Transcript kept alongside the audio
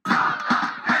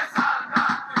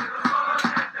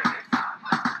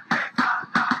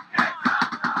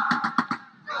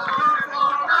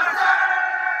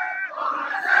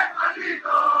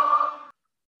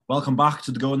Welcome back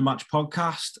to the Go on the Match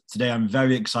podcast. Today I'm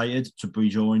very excited to be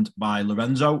joined by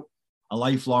Lorenzo, a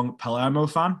lifelong Palermo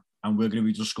fan, and we're going to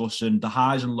be discussing the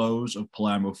highs and lows of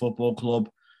Palermo Football Club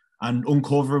and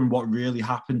uncovering what really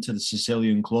happened to the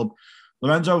Sicilian club.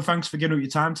 Lorenzo, thanks for giving up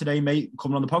your time today, mate,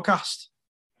 coming on the podcast.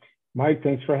 Mike,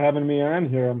 thanks for having me on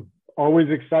here. I'm always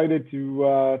excited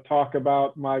to talk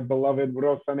about my beloved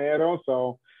Rossonero,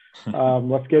 so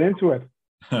let's get into it.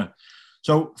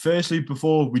 So, firstly,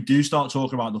 before we do start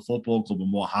talking about the football club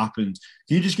and what happened,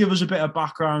 can you just give us a bit of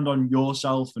background on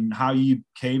yourself and how you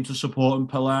came to supporting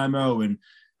Palermo and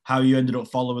how you ended up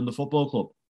following the football club?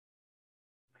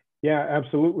 Yeah,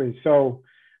 absolutely. So,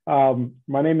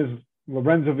 my name is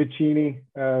Lorenzo Vicini.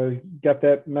 Got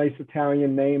that nice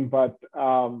Italian name, but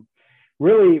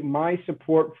really, my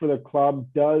support for the club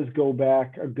does go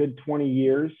back a good 20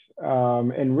 years,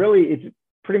 and really, it's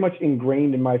pretty much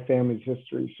ingrained in my family's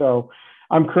history. So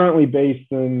I'm currently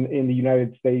based in the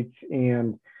United States,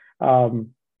 and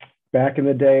back in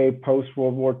the day, post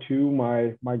World War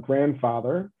II, my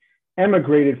grandfather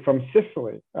emigrated from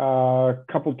Sicily, a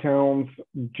couple towns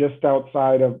just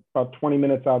outside of, about 20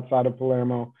 minutes outside of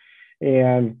Palermo,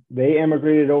 and they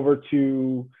emigrated over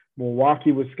to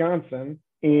Milwaukee, Wisconsin.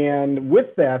 And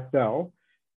with that, though,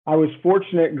 I was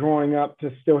fortunate growing up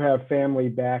to still have family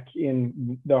back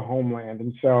in the homeland.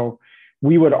 And so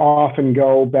we would often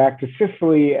go back to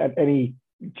Sicily at any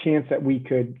chance that we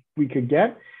could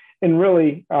get, and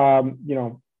really,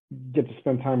 get to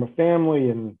spend time with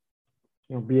family and,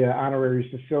 be an honorary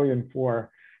Sicilian for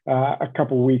a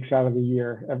couple of weeks out of the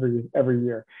year, every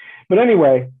year. But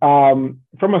anyway, from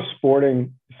a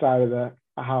sporting side of the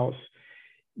house,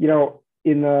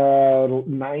 in the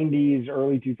 90s,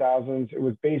 early 2000s, it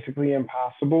was basically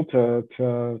impossible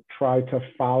to try to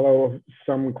follow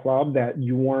some club that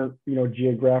you weren't,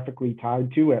 geographically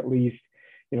tied to. At least,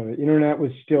 the internet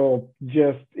was still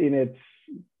just in its,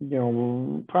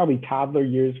 probably toddler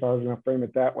years, if I was going to frame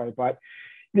it that way. But,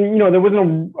 there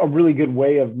wasn't a really good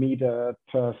way of me to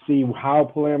see how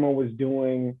Palermo was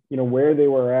doing, where they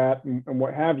were at and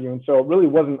what have you. And so it really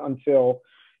wasn't until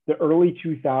the early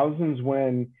 2000s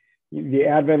when the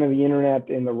advent of the internet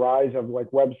and the rise of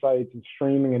like websites and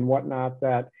streaming and whatnot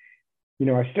that,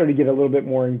 I started to get a little bit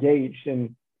more engaged.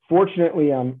 And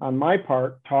fortunately on my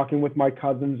part, talking with my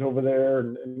cousins over there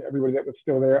and everybody that was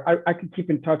still there, I could keep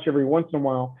in touch every once in a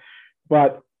while.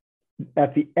 But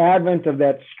at the advent of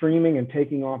that streaming and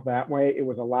taking off that way, it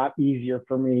was a lot easier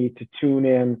for me to tune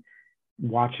in,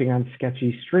 watching on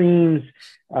sketchy streams,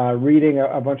 reading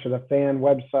a bunch of the fan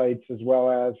websites, as well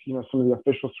as, some of the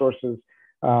official sources.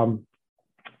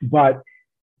 But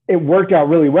it worked out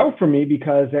really well for me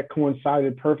because that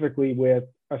coincided perfectly with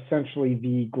essentially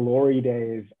the glory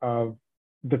days of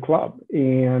the club.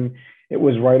 And it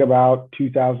was right about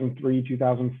 2003,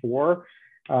 2004,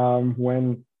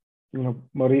 when,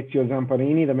 Maurizio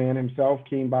Zamparini, the man himself,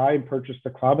 came by and purchased the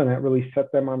club. And that really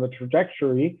set them on the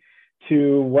trajectory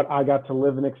to what I got to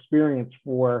live and experience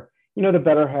for, the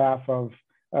better half of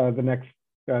the next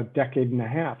decade and a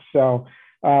half. So,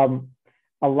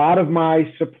 a lot of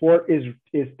my support is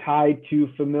tied to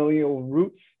familial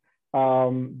roots,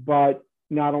 but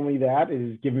not only that, it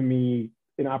has given me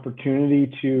an opportunity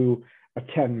to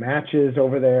attend matches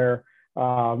over there,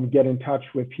 get in touch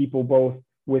with people both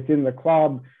within the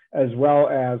club as well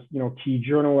as key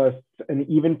journalists and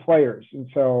even players. And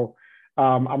so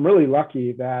I'm really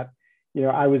lucky that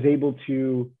I was able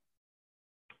to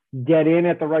get in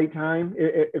at the right time,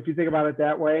 if you think about it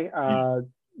that way. As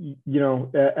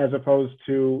opposed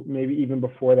to maybe even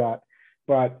before that.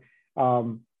 But,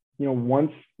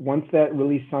 once that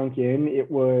really sunk in, it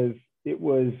was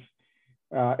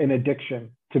an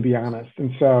addiction, to be honest.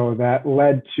 And so that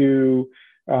led to,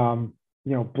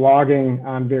 blogging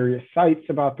on various sites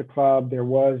about the club. There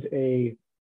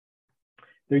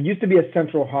used to be a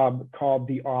central hub called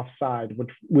The Offside,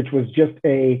 which was just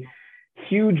a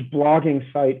huge blogging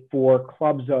site for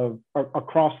clubs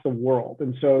across the world.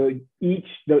 And so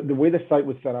the way the site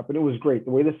was set up, and it was great.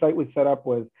 The way the site was set up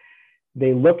was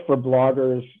they looked for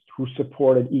bloggers who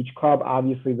supported each club.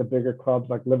 Obviously, the bigger clubs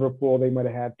like Liverpool, they might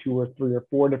have had 2 or 3 or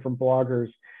 4 different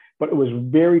bloggers, but it was a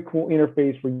very cool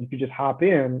interface where you could just hop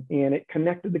in and it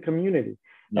connected the community,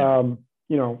 from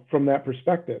that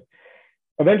perspective.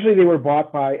 Eventually, they were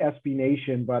bought by SB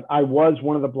Nation, but I was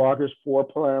one of the bloggers for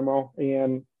Palermo,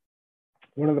 and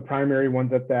one of the primary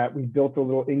ones at that. We built a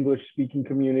little English-speaking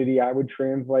community. I would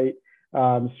translate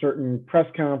certain press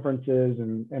conferences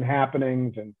and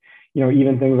happenings and,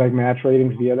 even things like match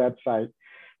ratings via that site.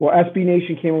 Well, SB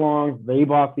Nation came along. They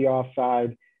bought The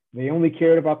Offside. They only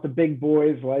cared about the big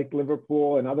boys like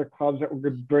Liverpool and other clubs that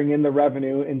would bring in the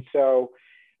revenue. And so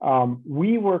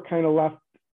we were kind of left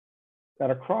at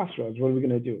a crossroads. What are we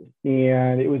going to do?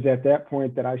 And it was at that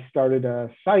point that I started a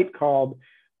site called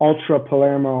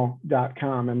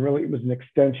ultrapalermo.com. And really, it was an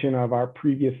extension of our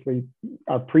previous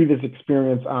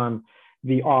experience on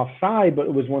the offside, but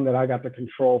it was one that I got to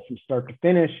control from start to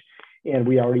finish. And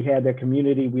we already had that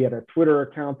community. We had a Twitter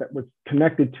account that was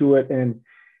connected to it. And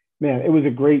man, it was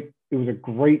a great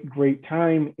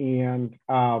time. And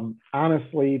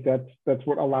honestly, that's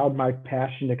what allowed my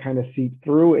passion to kind of seep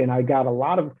through. And I got a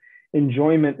lot of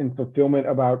enjoyment and fulfillment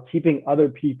about keeping other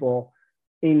people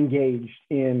engaged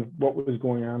in what was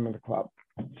going on in the club.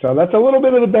 So that's a little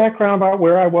bit of the background about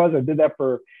where I was. I did that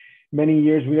for many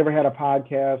years. We never had a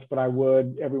podcast, but I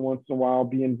would every once in a while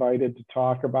be invited to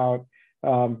talk about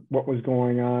what was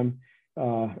going on.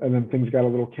 And then things got a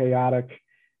little chaotic.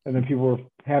 And then people were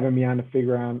having me on to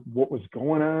figure out what was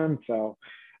going on. So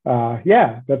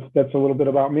yeah, that's a little bit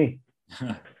about me.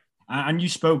 And you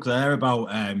spoke there about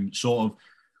sort of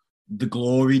the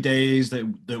glory days that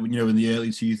you know in the early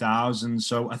 2000s.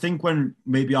 So I think when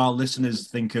maybe our listeners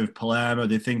think of Palermo,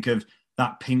 they think of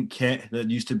that pink kit that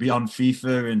used to be on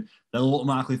FIFA, and they'll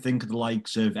automatically think of the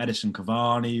likes of Edison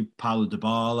Cavani, Paulo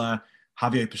Dybala,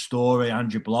 Javier Pastore,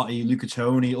 Andrea Belotti, Luca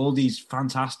Toni, all these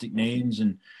fantastic names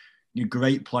and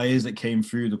great players that came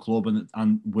through the club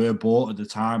and were bought at the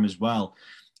time as well.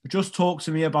 Just talk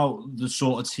to me about the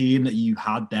sort of team that you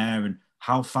had there and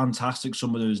how fantastic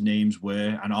some of those names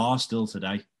were and are still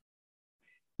today.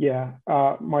 Yeah,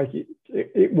 Mike,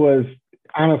 it was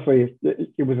honestly,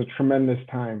 it was a tremendous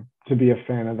time to be a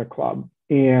fan of the club.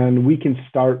 And we can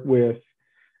start with,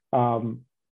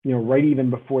 right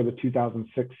even before the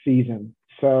 2006 season.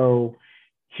 So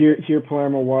here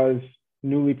Palermo was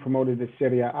newly promoted to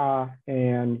Serie A,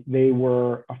 and they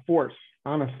were a force,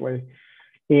 honestly.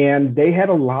 And they had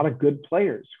a lot of good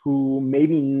players who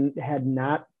maybe had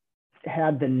not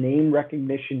had the name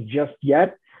recognition just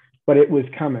yet, but it was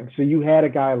coming. So you had a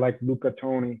guy like Luca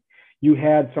Toni, you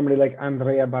had somebody like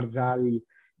Andrea Barzagli,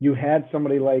 you had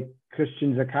somebody like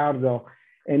Christian Zaccardo,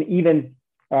 and even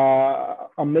a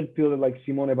midfielder like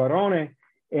Simone Barone.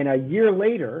 And a year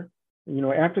later,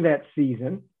 after that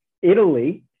season,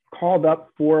 Italy called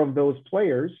up 4 of those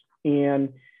players,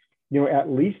 and at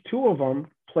least 2 of them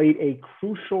played a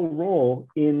crucial role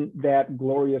in that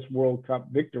glorious World Cup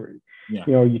victory. Yeah.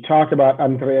 You talk about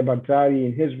Andrea Barzagli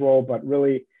and his role, but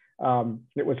really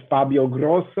it was Fabio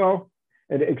Grosso.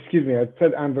 And, excuse me, I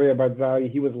said Andrea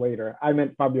Barzagli. He was later. I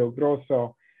meant Fabio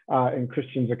Grosso and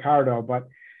Christian Zaccardo. But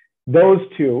those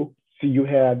 2, so you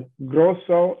had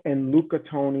Grosso and Luca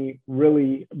Toni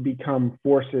really become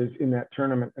forces in that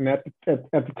tournament. And at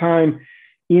the time,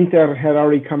 Inter had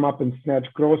already come up and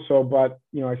snatched Grosso, but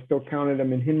I still counted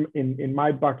him in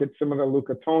my bucket, similar to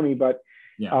Luca Toni. But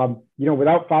yeah.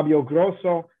 Without Fabio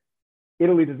Grosso,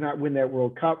 Italy does not win that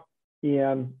World Cup,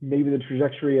 and maybe the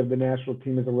trajectory of the national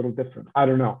team is a little different. I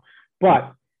don't know,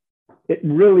 but it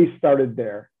really started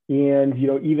there. And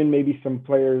even maybe some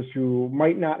players who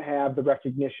might not have the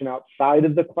recognition outside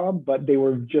of the club, but they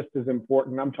were just as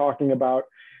important. I'm talking about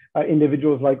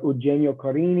individuals like Eugenio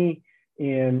Corini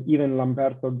and even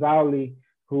Lamberto Zauli,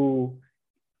 who,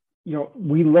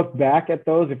 we look back at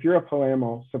those. If you're a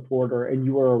Palermo supporter and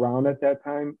you were around at that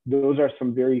time, those are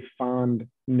some very fond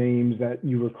names that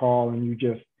you recall, and you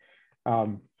just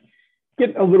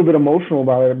get a little bit emotional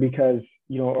about it because,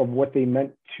 of what they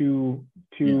meant to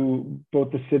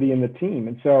both the city and the team.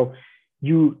 And so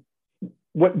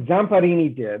what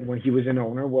Zamparini did when he was an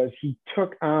owner was he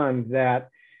took on that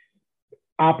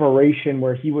operation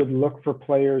where he would look for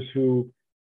players who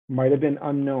might have been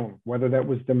unknown, whether that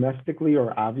was domestically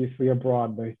or obviously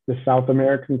abroad. The South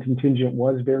American contingent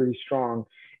was very strong,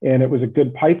 and it was a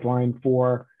good pipeline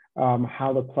for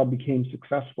how the club became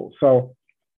successful. So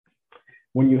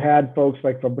when you had folks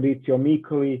like Fabrizio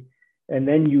Micoli, and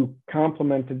then you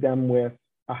complemented them with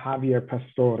a Javier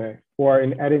Pastore or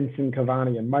an Edinson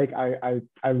Cavani. And Mike,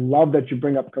 I love that you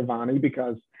bring up Cavani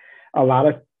because a lot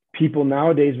of people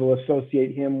nowadays will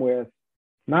associate him with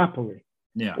Napoli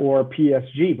or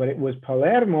PSG, but it was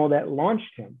Palermo that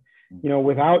launched him.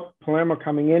 Without Palermo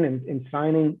coming in and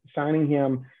signing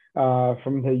him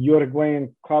from the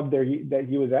Uruguayan club that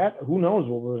he was at, who knows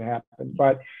what would happen.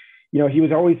 But, he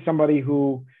was always somebody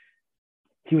who,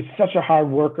 he was such a hard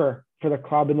worker for the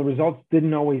club, and the results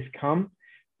didn't always come,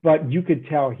 but you could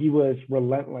tell he was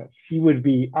relentless. He would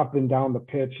be up and down the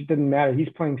pitch. It didn't matter. He's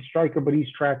playing striker, but he's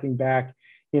tracking back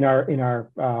in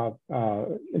our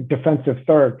defensive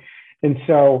third. And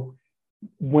so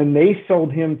when they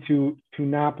sold him to to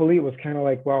Napoli, it was kind of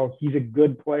like, well, he's a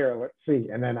good player. Let's see.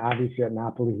 And then obviously at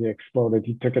Napoli, he exploded.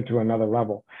 He took it to another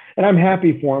level. And I'm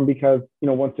happy for him because,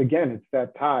 once again, it's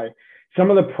that tie. Some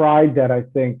of the pride that I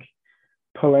think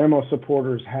Palermo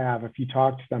supporters have, if you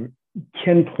talk to them,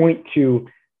 can point to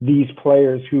these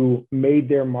players who made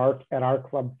their mark at our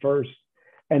club first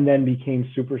and then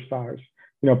became superstars.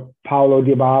 Paulo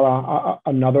Dybala,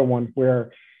 another one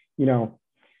where,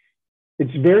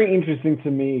 it's very interesting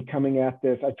to me coming at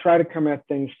this. I try to come at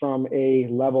things from a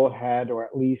level head, or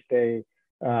at least a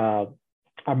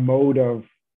mode of,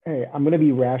 hey, I'm going to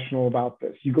be rational about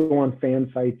this. You go on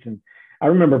fan sites, and I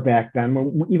remember back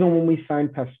then, even when we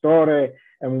signed Pastore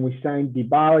and when we signed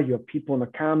Dybala, you have people in the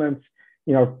comments,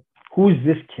 who's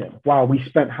this kid? Wow, we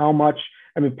spent how much?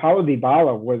 I mean, Paulo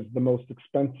Dybala was the most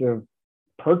expensive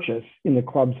purchase in the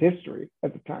club's history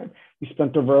at the time. We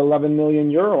spent over 11 million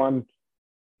euro on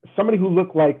somebody who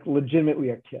looked like legitimately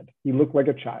a kid. He looked like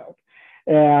a child.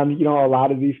 And, a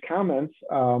lot of these comments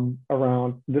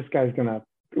around this guy's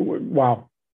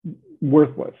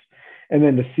worthless. And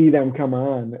then to see them come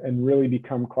on and really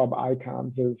become club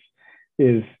icons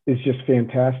is just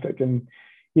fantastic. And,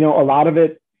 a lot of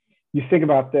it, you think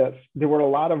about this, there were a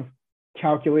lot of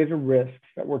calculated risks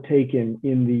that were taken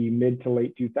in the mid to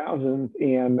late 2000s.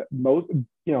 And most,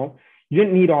 you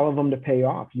didn't need all of them to pay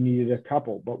off. You needed a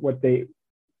couple. But what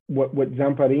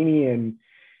Zamparini and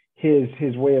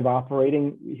his way of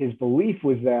operating, his belief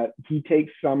was that he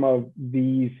takes some of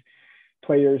these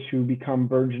players who become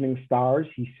burgeoning stars,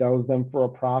 he sells them for a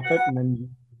profit, and then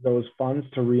uses those funds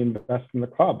to reinvest in the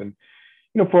club. And,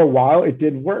 for a while it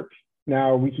did work.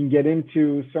 Now we can get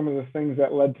into some of the things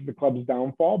that led to the club's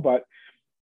downfall, but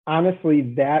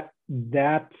honestly, that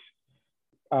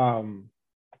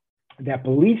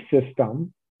belief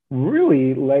system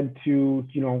really led to,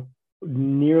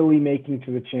 nearly making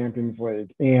to the Champions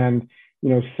League and,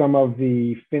 some of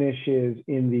the finishes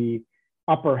in the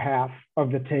upper half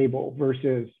of the table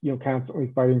versus,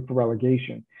 constantly fighting for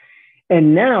relegation.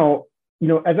 And now,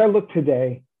 as I look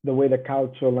today, the way the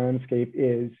calcio landscape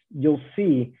is, you'll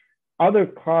see other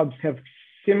clubs have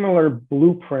similar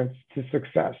blueprints to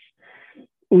success.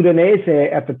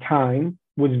 Udinese at the time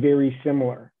was very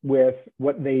similar with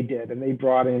what they did. And they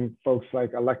brought in folks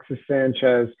like Alexis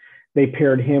Sanchez. They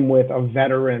paired him with a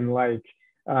veteran like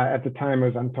at the time it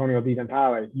was Antonio Di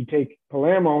Natale. You take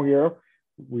Palermo here,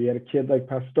 we had a kid like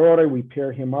Pastore, we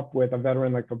pair him up with a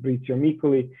veteran like Fabrizio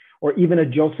Micoli, or even a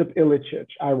Joseph Ilicic.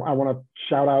 I want to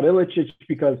shout out Ilicic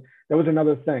because that was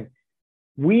another thing.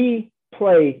 We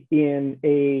play in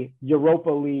a Europa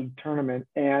League tournament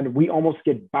and we almost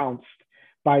get bounced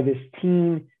by this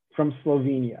team from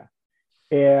Slovenia.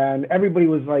 And everybody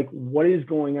was like, what is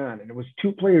going on? And it was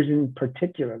two players in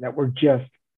particular that were just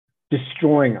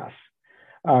destroying us.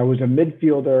 It was a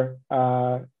midfielder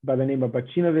by the name of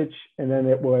Bacinovic, and then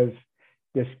it was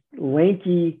this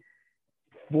lanky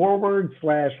forward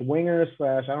slash winger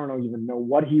slash, I don't even know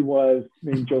what he was,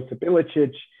 named Joseph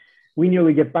Ilicic. We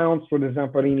nearly get bounced. What does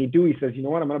Zamparini do? He says, you know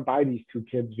what, I'm going to buy these two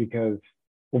kids because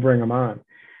we'll bring them on.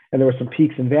 And there were some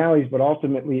peaks and valleys, but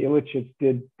ultimately Ilicic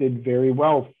did very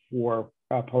well for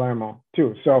Palermo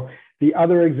too. So the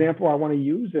other example I want to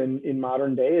use in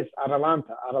modern day is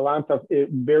Atalanta. Atalanta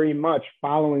very much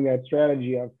following that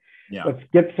strategy of let's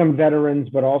get some veterans,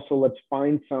 but also let's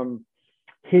find some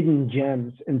hidden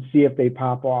gems and see if they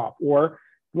pop off. Or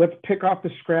let's pick off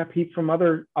the scrap heap from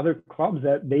other clubs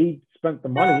that they spent the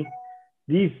money.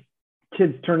 These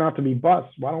kids turn out to be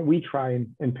busts. Why don't we try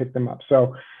and pick them up?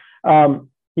 So,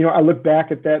 I look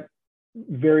back at that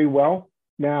very well.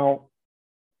 Now,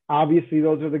 obviously,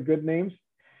 those are the good names.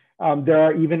 There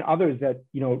are even others that,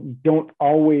 don't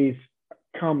always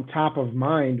come top of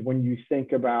mind when you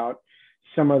think about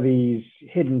some of these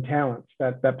hidden talents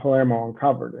that Palermo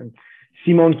uncovered. And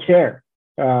Simon Kjær,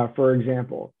 for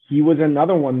example, he was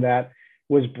another one that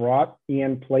was brought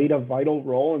and played a vital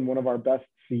role in one of our best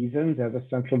seasons as a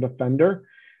central defender.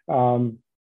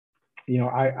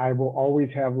 I will always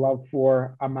have love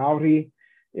for Amauri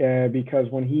because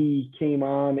when he came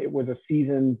on, it was a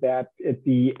season that at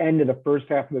the end of the first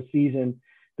half of the season,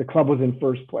 the club was in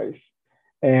first place.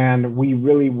 And we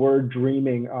really were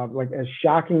dreaming of, like, as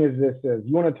shocking as this is,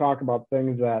 you want to talk about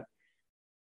things that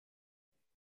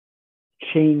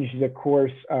changed the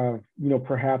course of,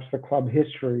 perhaps the club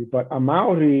history. But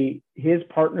Amauri, his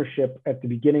partnership at the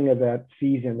beginning of that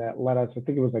season that led us, I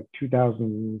think it was like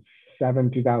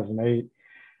 2007, 2008.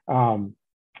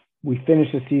 We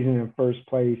finished the season in first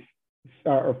place,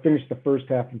 or finished the first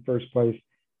half in first place.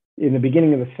 In the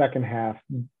beginning of the second half,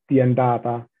 the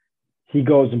Andata, he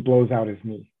goes and blows out his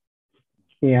knee.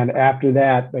 And after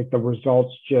that, like, the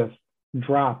results just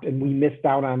dropped and we missed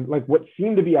out on like what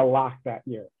seemed to be a lock that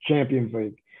year, Champions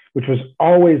League, which was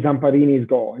always Zamparini's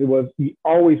goal. He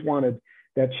always wanted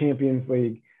that Champions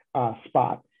League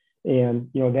spot. And,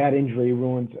 that injury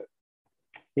ruins it.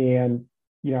 And,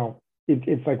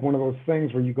 it's like one of those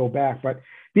things where you go back, but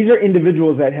these are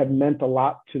individuals that have meant a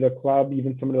lot to the club,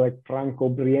 even somebody like Franco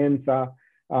Brienza,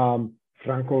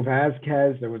 Franco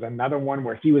Vazquez. There was another one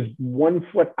where he was 1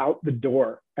 foot out the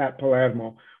door at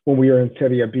Palermo when we were in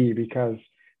Serie B because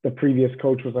the previous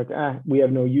coach was like, we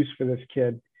have no use for this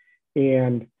kid.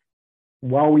 And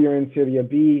while we were in Serie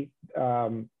B,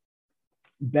 Beppe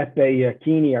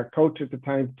Iachini, our coach at the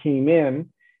time, came in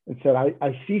and said,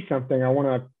 I see something.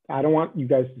 I don't want you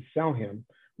guys to sell him.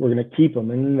 We're going to keep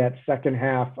him. And in that second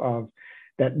half of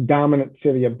that dominant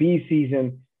Serie B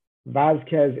season,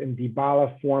 Vazquez and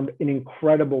Dybala formed an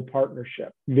incredible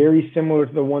partnership, very similar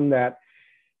to the one that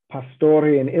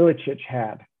Pastore and Ilicic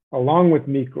had, along with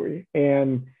Mikuli.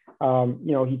 And,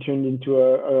 he turned into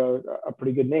a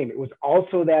pretty good name. It was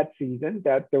also that season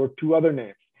that there were 2 other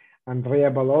names, Andrea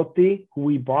Belotti, who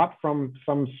we bought from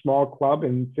some small club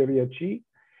in Serie C,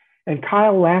 and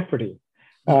Kyle Lafferty,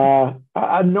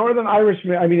 a Northern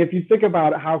Irishman. I mean, if you think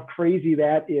about how crazy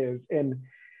that is, and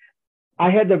I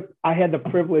had the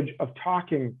privilege of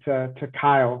talking to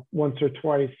Kyle once or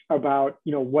twice about,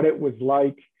 what it was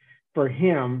like for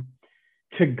him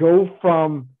to go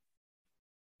from,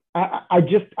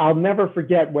 I'll never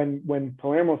forget when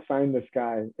Palermo signed this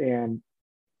guy and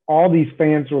all these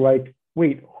fans were like,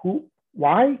 wait, who,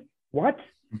 why, what?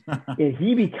 And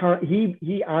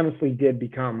he honestly did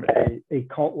become a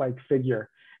cult-like figure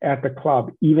at the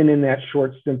club, even in that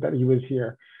short stint that he was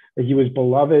here. He was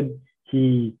beloved.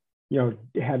 He,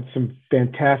 had some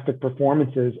fantastic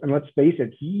performances. And let's face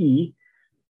it, he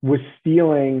was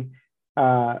stealing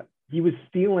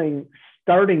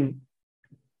starting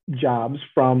jobs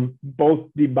from both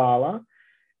Dybala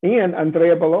and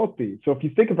Andrea Belotti. So if you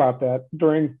think about that,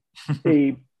 during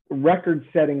a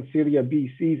record-setting Serie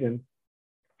B season,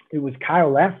 it was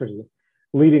Kyle Lafferty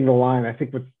leading the line, I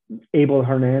think, with Abel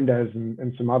Hernandez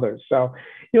and some others. So,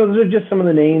 those are just some of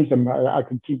the names, and I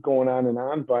could keep going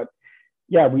on, but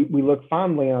yeah, we look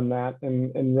fondly on that,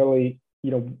 and really,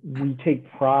 we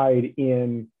take pride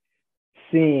in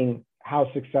seeing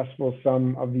how successful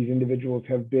some of these individuals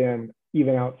have been,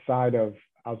 even outside of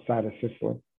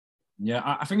Sicily. Yeah,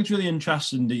 I think it's really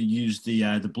interesting that you use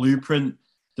the blueprint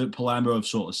that Palermo have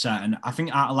sort of set, and I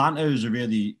think Atalanta is a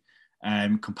really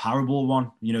comparable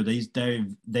one.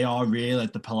 They are really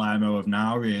like the Palermo of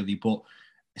now, really, but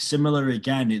similar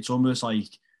again. It's almost like,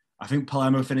 I think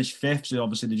Palermo finished 5th, so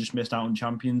obviously they just missed out on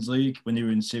Champions League when they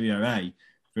were in Serie A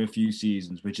for a few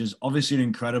seasons, which is obviously an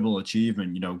incredible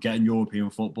achievement. Getting European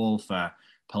football for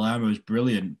Palermo is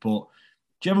brilliant, but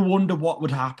do you ever wonder what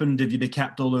would happen if you'd have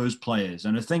kept all those players?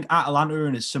 And I think Atalanta are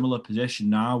in a similar position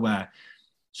now where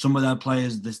some of their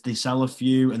players, they sell a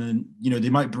few, and then, they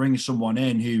might bring someone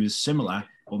in who is similar,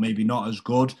 but maybe not as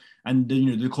good. And,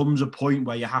 there comes a point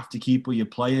where you have to keep all your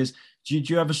players. Do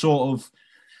you ever sort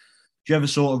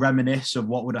of reminisce of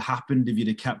what would have happened if you'd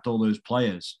have kept all those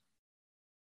players?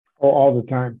 Oh, all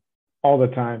the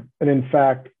time. And in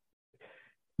fact,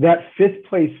 that 5th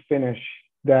place finish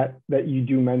that you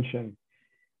do mention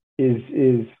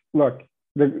is look,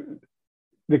 the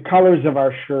colors of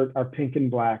our shirt are pink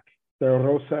and black. They're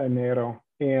rosa and nero.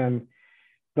 And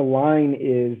the line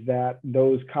is that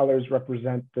those colors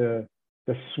represent the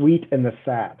sweet and the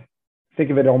sad.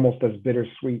 Think of it almost as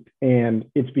bittersweet. And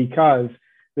it's because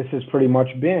this has pretty much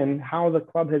been how the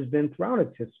club has been throughout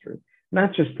its history,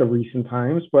 not just the recent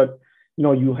times, but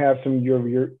you have some of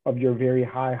your very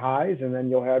high highs, and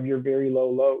then you'll have your very low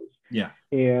lows. Yeah.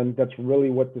 And that's really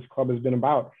what this club has been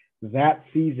about. That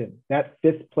season, that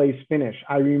 5th place finish,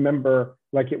 I remember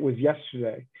like it was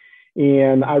yesterday.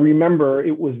 And I remember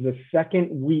it was the second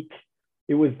week.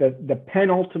 It was the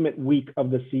penultimate week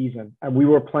of the season. And we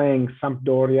were playing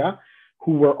Sampdoria,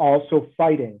 who were also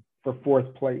fighting for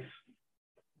 4th place.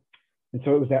 And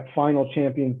so it was that final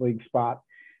Champions League spot.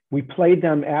 We played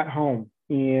them at home.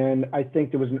 And I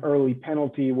think there was an early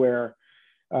penalty where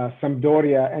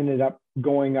Sampdoria ended up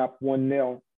going up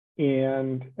 1-0.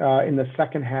 And in the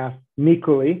second half,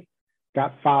 Mikuli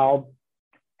got fouled,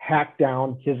 hacked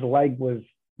down. His leg was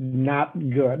not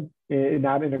good,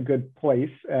 not in a good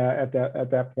place at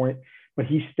that point. But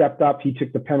he stepped up. He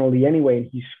took the penalty anyway, and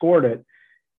he scored it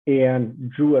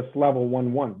and drew us level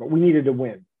 1-1. But we needed to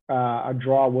win. A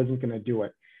draw wasn't going to do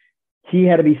it. He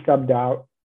had to be subbed out.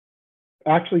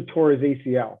 Actually tore his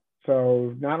ACL.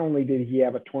 So not only did he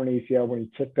have a torn ACL when he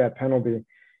took that penalty,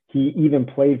 he even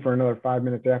played for another 5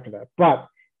 minutes after that. But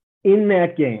in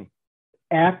that game,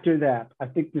 after that, I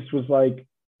think this was like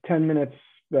 10 minutes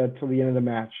till the end of the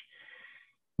match,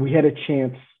 we had a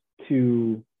chance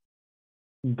to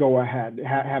go ahead,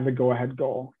 have a go-ahead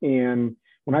goal. And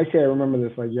when I say I remember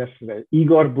this like yesterday,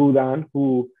 Igor Budan,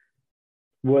 who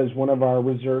was one of our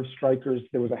reserve strikers,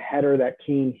 there was a header that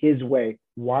came his way,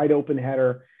 wide open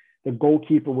header. The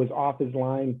goalkeeper was off his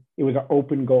line. It was an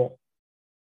open goal.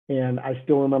 And I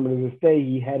still remember to this day,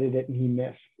 he headed it and he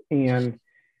missed. And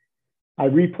I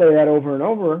replay that over and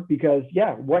over because,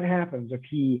 yeah, what happens if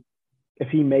he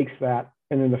makes that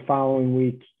and then the following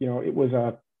week, it was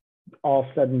all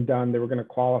said and done, they were going to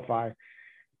qualify.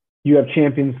 You have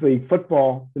Champions League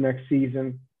football the next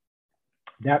season.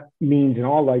 That means in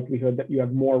all likelihood that you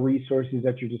have more resources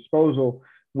at your disposal.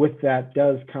 With that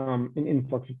does come an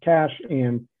influx of cash,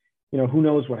 and who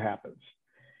knows what happens.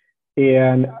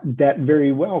 And that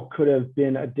very well could have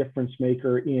been a difference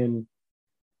maker in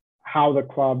how the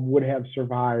club would have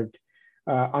survived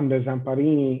under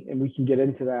Zamparini, and we can get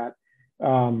into that.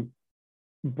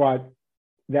 But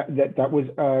that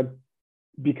was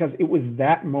because it was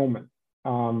that moment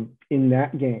in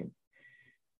that game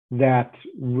that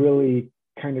really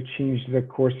kind of changed the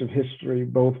course of history,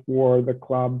 both for the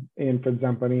club and for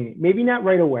Zamparini. Maybe not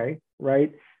right away,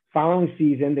 right? Following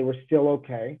season, they were still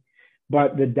okay,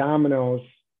 but the dominoes,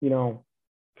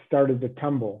 started to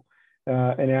tumble.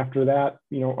 And after that,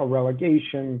 a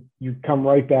relegation, you come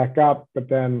right back up, but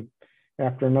then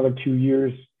after another 2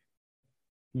 years,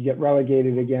 you get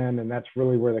relegated again, and that's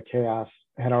really where the chaos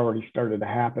had already started to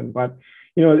happen. But,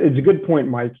 it's a good point,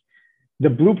 Mike. The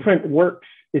blueprint works,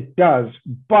 it does,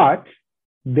 but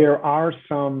there are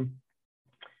some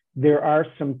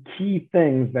key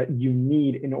things that you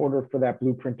need in order for that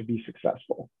blueprint to be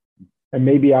successful. And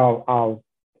maybe I'll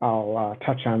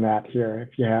touch on that here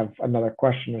if you have another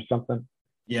question or something.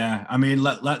 Yeah, I mean,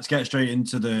 let's get straight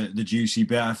into the juicy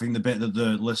bit. I think the bit that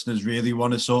the listeners really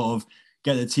want to sort of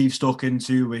get their teeth stuck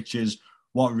into, which is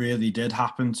what really did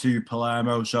happen to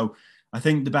Palermo. So I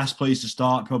think the best place to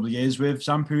start probably is with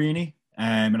Zamparini.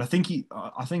 And I think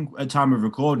at time of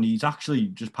recording, he's actually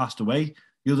just passed away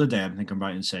the other day. I think I'm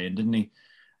right in saying, didn't he?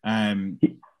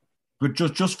 But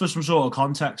just for some sort of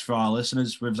context for our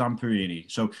listeners with Zamparini.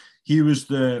 So he was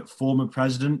the former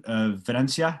president of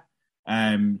Venezia,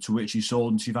 to which he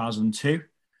sold in 2002.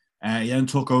 He then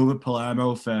took over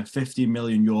Palermo for 50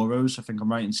 million euros, I think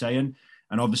I'm right in saying.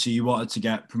 And obviously he wanted to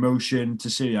get promotion to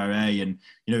Serie A. And,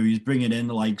 he's bringing in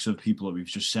the likes of people that we've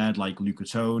just said, like Luca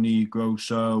Toni,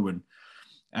 Grosso. And,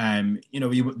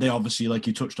 they obviously, like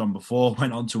you touched on before,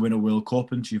 went on to win a World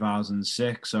Cup in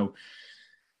 2006. So,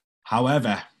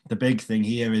 however, the big thing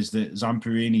here is that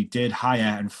Zamparini did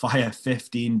hire and fire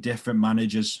 15 different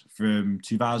managers from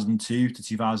 2002 to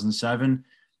 2007.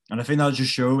 And I think that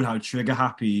just showed how trigger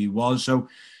happy he was. So,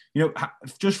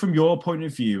 just from your point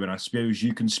of view, and I suppose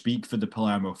you can speak for the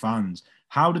Palermo fans,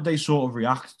 how did they sort of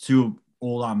react to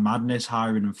all that madness,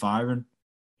 hiring and firing?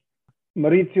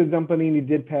 Maurizio Zamparini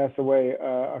did pass away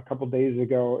a couple of days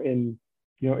ago, and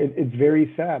it's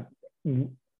very sad.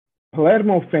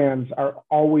 Palermo fans are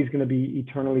always going to be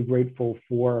eternally grateful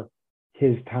for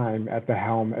his time at the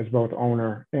helm as both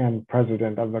owner and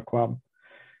president of the club.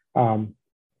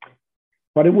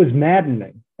 But it was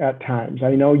maddening at times.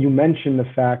 I know you mentioned the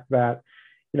fact that,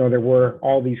 there were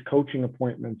all these coaching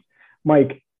appointments.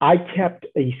 Mike, I kept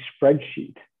a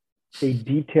spreadsheet, a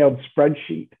detailed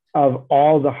spreadsheet of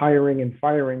all the hiring and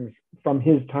firings from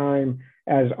his time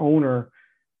as owner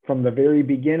from the very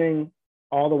beginning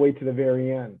all the way to the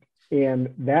very end.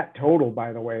 And that total,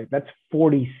 by the way, that's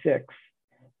 46.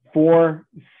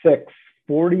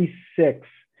 46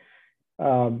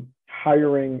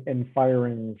 hiring and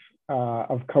firings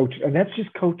of coaches. And that's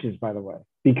just coaches, by the way,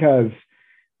 because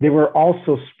there were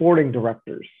also sporting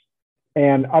directors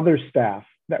and other staff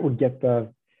that would get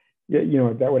that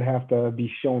would have to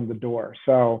be shown the door.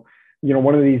 So,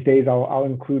 one of these days I'll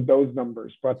include those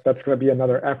numbers, but that's going to be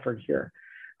another effort here.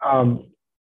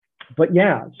 But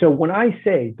yeah, so when I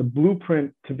say the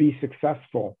blueprint to be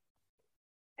successful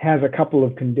has a couple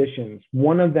of conditions,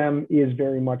 one of them is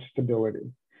very much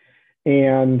stability.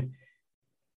 And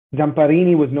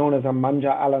Zamparini was known as a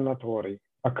mangia allenatore,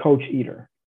 a coach eater.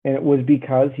 And it was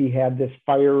because he had this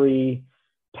fiery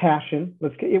passion.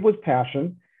 It was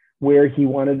passion where he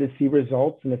wanted to see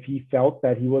results. And if he felt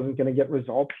that he wasn't going to get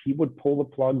results, he would pull the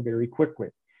plug very quickly.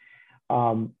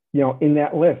 In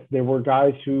that list, there were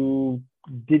guys who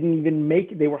didn't even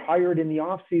make it. They were hired in the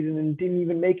off season and didn't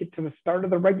even make it to the start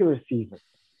of the regular season.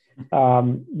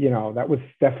 That was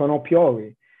Stefano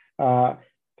Pioli.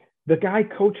 The guy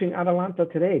coaching Atalanta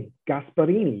today,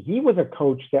 Gasparini, he was a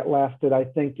coach that lasted, I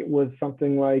think it was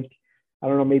something like, I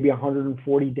don't know, maybe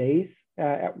 140 days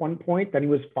at one point. Then he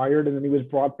was fired, and then he was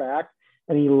brought back,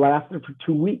 and he lasted for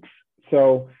 2 weeks.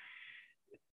 So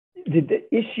the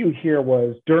issue here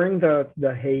was during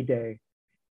the heyday,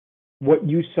 what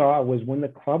you saw was when the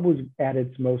club was at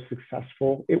its most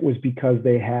successful, it was because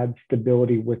they had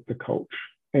stability with the coach.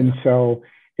 And so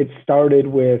it started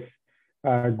with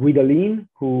Guidolin,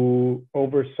 who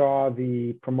oversaw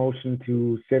the promotion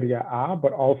to Serie A,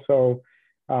 but also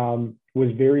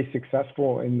was very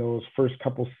successful in those first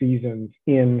couple seasons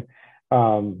in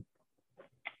Serie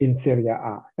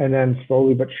A. And then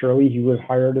slowly but surely, he was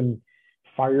hired and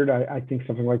fired, I think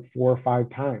something like 4 or 5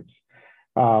 times.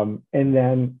 And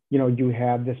then, you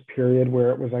had this period where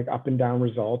it was like up and down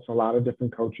results, a lot of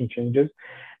different coaching changes.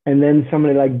 And then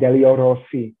somebody like Delio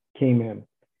Rossi came in,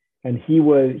 and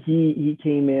he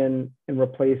came in and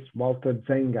replaced Walter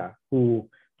Zenga, who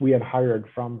we had hired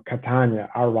from Catania,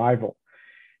 our rival.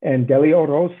 And Delio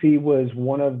Rossi was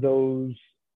one of those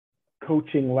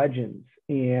coaching legends,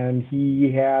 and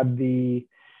he had the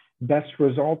best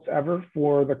results ever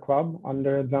for the club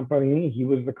under Zamparini. He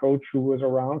was the coach who was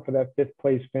around for that 5th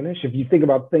place finish. If you think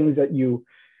about things that you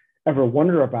ever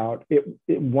wonder about,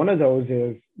 one of those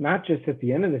is not just at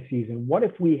the end of the season. What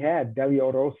if we had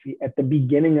Delio Rossi at the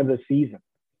beginning of the season?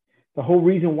 The whole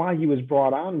reason why he was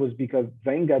brought on was because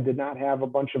Zenga did not have a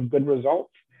bunch of good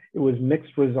results. It was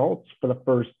mixed results for the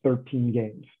first 13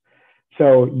 games.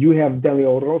 So you have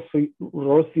Delio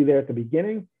Rossi there at the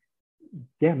beginning.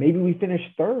 Yeah, maybe we finish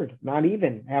 3rd, not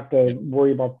even have to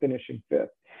worry about finishing 5th.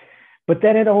 But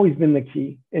that had always been the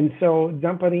key. And so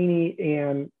Zamparini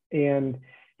and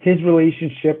his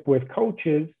relationship with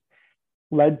coaches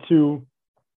led to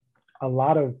a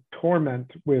lot of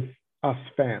torment with us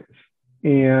fans.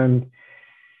 And,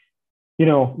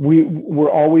 we're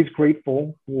always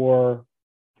grateful for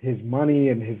his money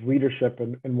and his leadership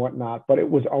and whatnot. But it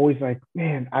was always like,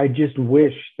 man, I just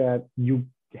wish that you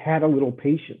had a little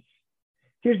patience.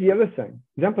 Here's the other thing.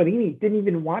 Zamparini didn't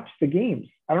even watch the games.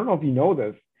 I don't know if you know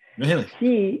this.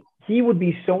 Really? He would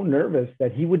be so nervous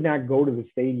that he would not go to the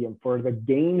stadium for the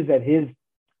games that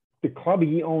the club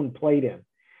he owned played in.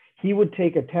 He would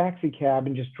take a taxi cab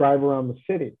and just drive around the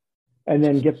city and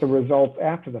then get the results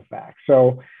after the fact.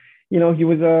 So, he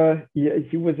was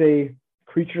a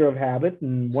creature of habit,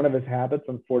 and one of his habits,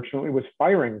 unfortunately, was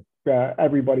firing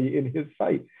everybody in his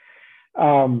sight.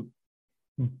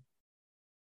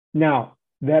 Now,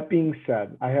 that being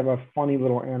said, I have a funny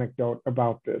little anecdote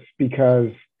about this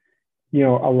because, a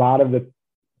lot of the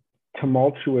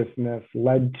tumultuousness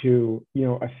led to,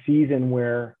 a season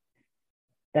where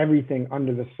everything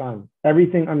under the sun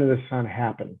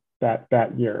happened that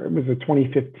year. It was a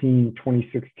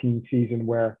 2015-2016 season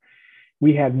where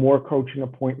we had more coaching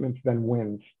appointments than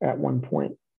wins at one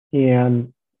point.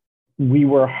 And we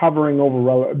were hovering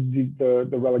over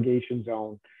the relegation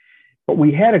zone. But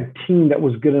we had a team that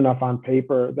was good enough on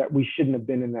paper that we shouldn't have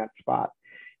been in that spot.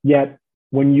 Yet,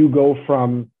 when you go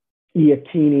from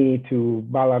Iachini to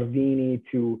Ballardini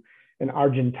to an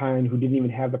Argentine who didn't even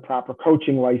have the proper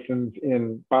coaching license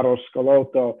in Barros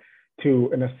Schelotto,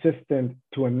 to an assistant,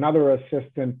 to another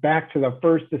assistant, back to the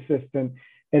first assistant,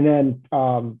 and then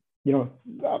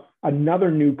another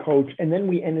new coach. And then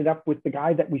we ended up with the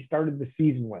guy that we started the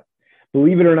season with.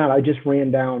 Believe it or not, I just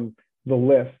ran down the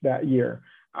list that year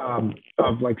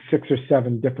of like 6 or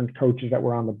 7 different coaches that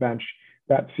were on the bench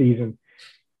that season.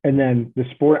 And then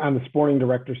on the sporting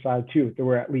director side too, there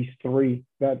were at least 3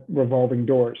 that revolving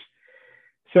doors.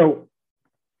 So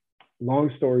long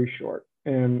story short,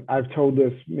 and I've told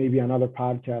this maybe on other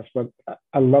podcasts, but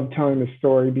I love telling this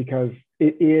story because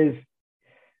it is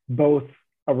both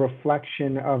a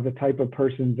reflection of the type of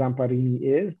person Zamparini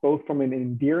is, both from an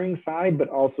endearing side, but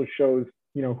also shows,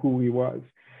 who he was.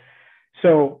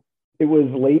 So it was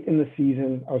late in the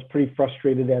season. I was pretty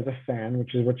frustrated as a fan,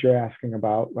 which is what you're asking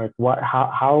about. Like,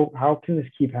 how can this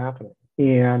keep happening?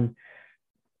 And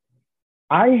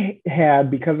I had,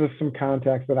 because of some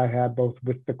contacts that I had both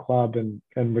with the club and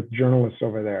with journalists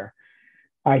over there,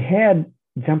 I had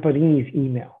Zamparini's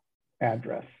email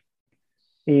address.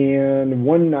 And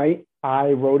one night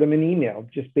I wrote him an email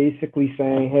just basically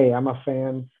saying, hey, I'm a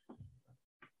fan.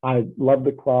 I love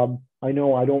the club. I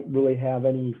know I don't really have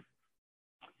any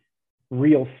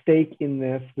real stake in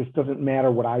this. This doesn't matter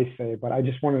what I say, but I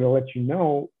just wanted to let you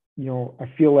know,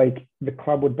 I feel like the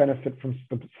club would benefit from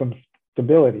some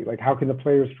stability. Like, how can the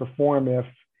players perform if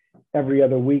every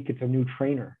other week it's a new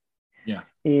trainer? Yeah.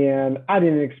 And I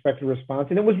didn't expect a response.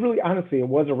 And it was really, honestly, it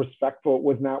was a respectful, it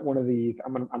was not one of these,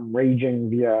 I'm raging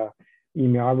via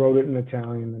email. I wrote it in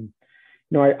Italian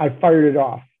and, I fired it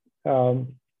off,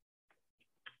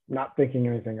 not thinking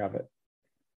anything of it.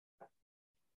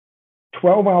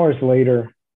 12 hours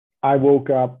later, I woke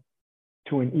up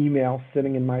to an email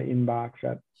sitting in my inbox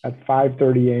at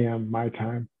 5:30 a.m. my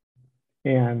time,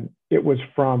 and it was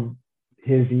from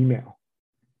his email.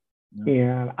 Yeah.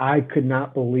 And I could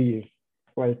not believe,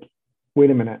 like, wait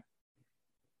a minute,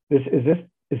 is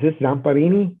this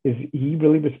Zamparini? Is he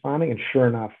really responding? And sure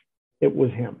enough, it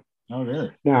was him. Oh,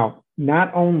 really? Now,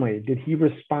 not only did he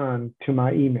respond to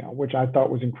my email, which I thought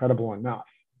was incredible enough,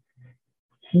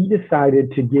 he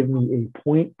decided to give me a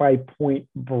point-by-point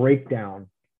breakdown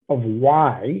of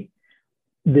why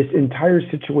this entire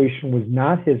situation was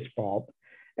not his fault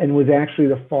and was actually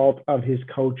the fault of his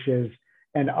coaches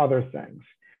and other things.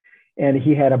 And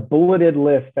he had a bulleted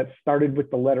list that started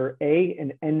with the letter A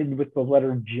and ended with the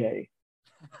letter J.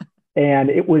 And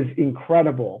it was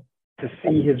incredible to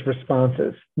see his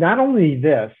responses. Not only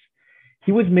this,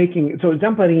 he was making, so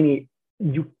Zamparini,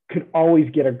 you could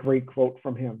always get a great quote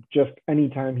from him just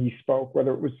anytime he spoke,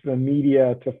 whether it was to the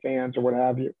media, to fans, or what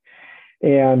have you.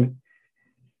 And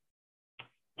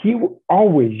he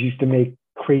always used to make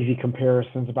crazy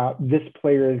comparisons about this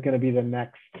player is going to be the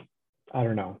next, I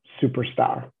don't know,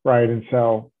 superstar, right? And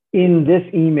so in this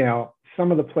email,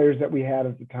 some of the players that we had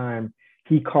at the time,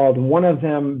 he called one of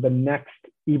them the next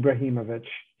Ibrahimovic.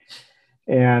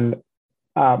 And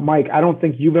Mike, I don't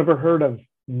think you've ever heard of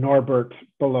Norbert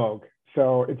Balog.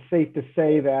 So it's safe to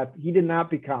say that he did not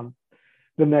become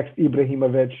the next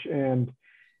Ibrahimovic. And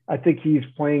I think he's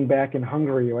playing back in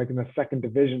Hungary, like in the second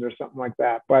division or something like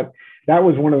that. But that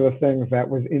was one of the things that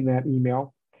was in that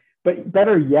email. But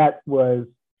better yet was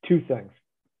two things.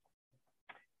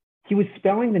 He was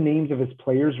spelling the names of his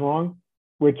players wrong,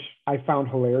 which I found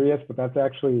hilarious, but that's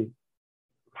actually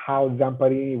how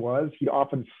Zamparini was. He'd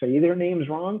often say their names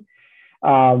wrong.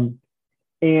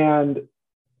 And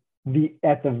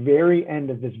at the very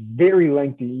end of this very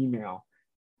lengthy email,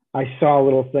 I saw a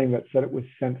little thing that said it was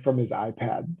sent from his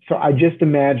iPad. So I just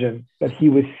imagine that he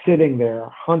was sitting there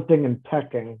hunting and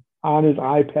pecking on his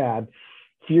iPad,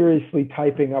 furiously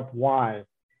typing up why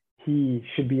he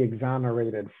should be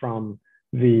exonerated from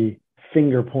the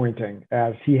finger pointing,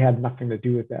 as he had nothing to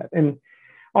do with that. And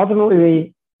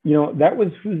ultimately, you know, that was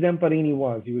who Zamparini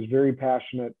was. He was very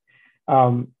passionate.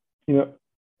 You know,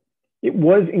 it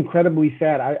was incredibly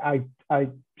sad. I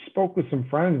spoke with some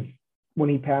friends when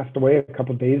he passed away a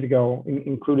couple of days ago,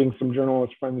 including some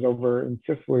journalist friends over in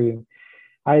Sicily. And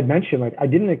I had mentioned, like, I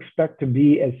didn't expect to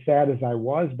be as sad as I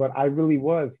was, but I really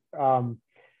was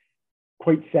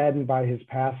quite saddened by his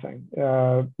passing.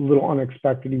 A little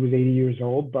unexpected. He was 80 years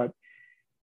old, but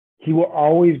he will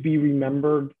always be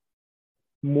remembered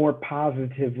more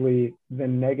positively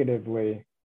than negatively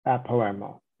at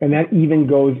Palermo. And that even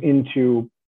goes into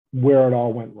where it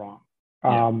all went wrong,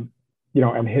 you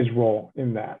know, and his role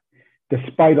in that.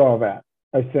 Despite all that,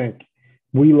 I think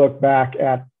we look back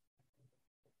at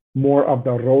more of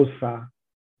the rosa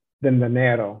than the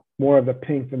nero, more of the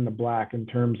pink than the black in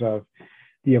terms of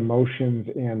the emotions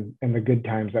and the good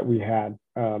times that we had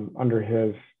under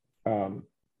his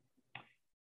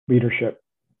leadership.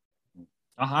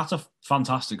 That's a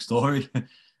fantastic story.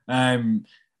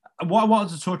 What I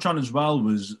wanted to touch on as well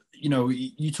was, you know,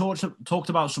 you talked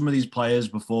about some of these players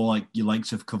before, like your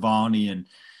likes of Cavani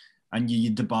and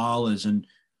your Dybalas, and,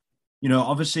 you know,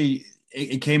 obviously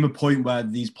it came a point where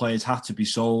these players had to be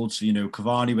sold. So, you know,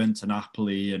 Cavani went to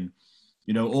Napoli, and,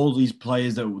 you know, all these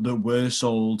players that were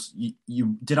sold,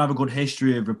 you did have a good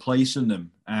history of replacing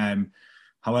them.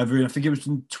 However, I think it was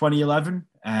in 2011,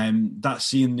 that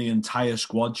seen the entire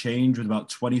squad change with about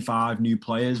 25 new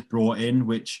players brought in,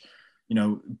 which, you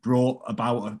know, brought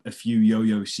about a few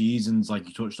yo-yo seasons, like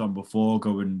you touched on before,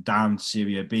 going down to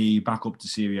Serie B, back up to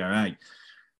Serie A.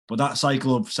 But that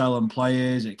cycle of selling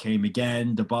players, it came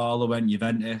again. Dybala went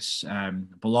Juventus,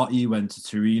 Belotti went to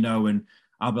Torino, and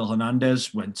Abel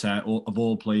Hernandez went to, of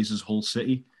all places, Hull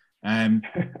City.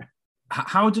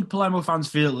 How did Palermo fans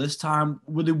feel at this time?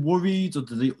 Were they worried, or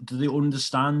did they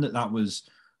understand that was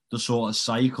the sort of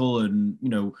cycle? And, you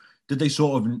know, did they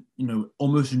sort of, you know,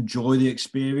 almost enjoy the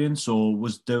experience, or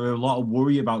was there a lot of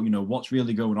worry about, you know, what's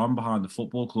really going on behind the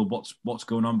football club? What's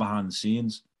going on behind the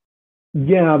scenes?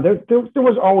 Yeah, there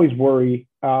was always worry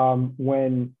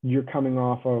when you're coming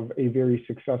off of a very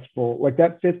successful, like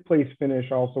that fifth place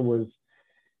finish also was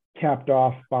capped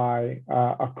off by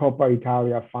a Coppa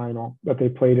Italia final that they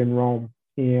played in Rome,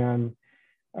 and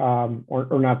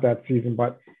or not that season,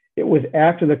 but it was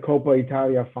after the Coppa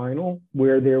Italia final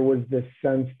where there was this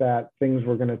sense that things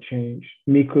were going to change.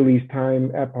 Mikuli's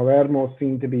time at Palermo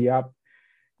seemed to be up.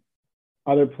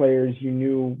 Other players you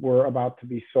knew were about to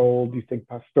be sold. You think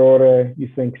Pastore, you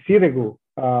think Sirigu,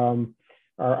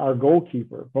 our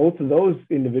goalkeeper. Both of those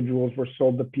individuals were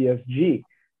sold to PSG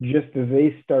just as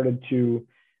they started to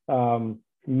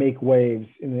make waves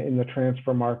in the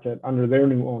transfer market under their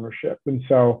new ownership. And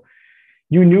so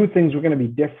you knew things were going to be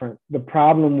different. The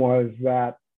problem was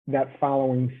that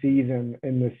following season,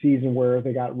 in the season where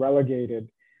they got relegated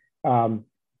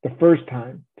the first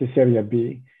time to Serie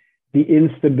B, the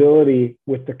instability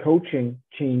with the coaching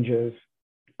changes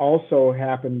also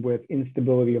happened with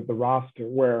instability of the roster,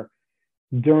 where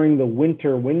during the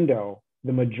winter window,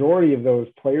 the majority of those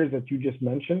players that you just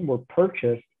mentioned were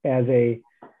purchased as a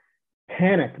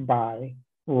panic buy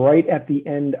right at the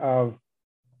end of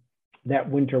that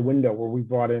winter window, where we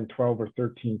brought in 12 or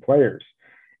 13 players.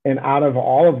 And out of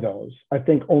all of those, I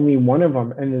think only one of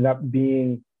them ended up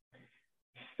being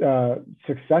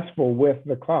successful with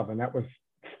the club, and that was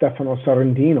Stefano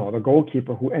Sorrentino, the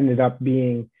goalkeeper, who ended up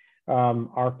being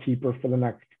our keeper for the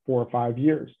next 4 or 5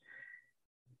 years.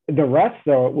 The rest,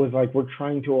 though, it was like, we're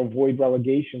trying to avoid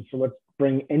relegation, so let's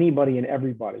bring anybody and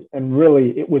everybody. And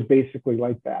really, it was basically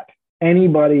like that.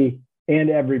 Anybody and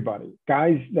everybody.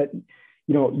 Guys that,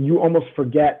 you almost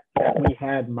forget that we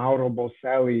had Mauro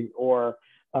Boselli or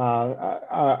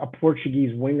a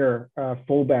Portuguese winger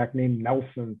fullback named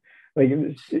Nelson. Like,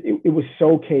 it was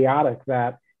so chaotic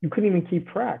that you couldn't even keep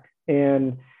track.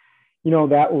 And,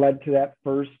 that led to that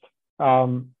first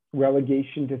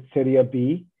relegation to Serie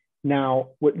B. Now,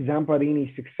 what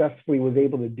Zamparini successfully was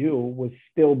able to do was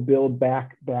still build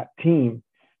back that team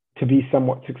to be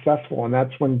somewhat successful. And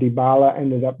that's when Dybala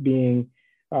ended up being,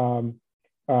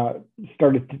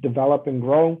 started to develop and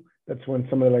grow. That's when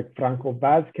somebody like Franco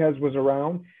Vázquez was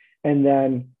around. And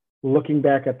then looking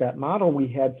back at that model, we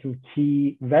had some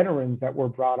key veterans that were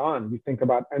brought on. You think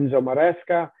about Enzo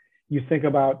Maresca, you think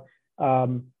about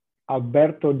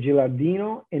Alberto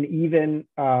Gilardino, and even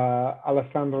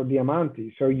Alessandro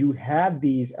Diamanti. So you had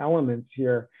these elements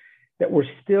here that were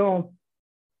still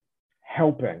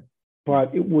helping,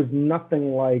 but it was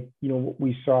nothing like, what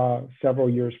we saw several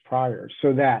years prior.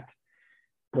 So that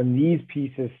when these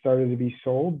pieces started to be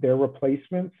sold, their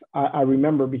replacements, I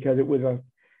remember, because it was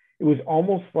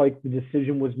almost like the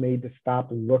decision was made to stop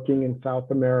looking in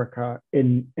South America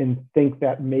and think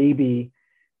that maybe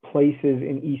places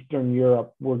in Eastern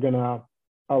Europe were going to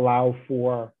allow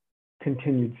for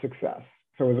continued success.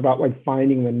 So it was about like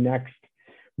finding the next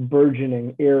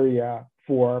burgeoning area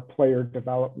for player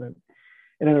development.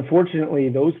 And then unfortunately,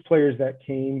 those players that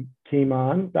came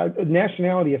on,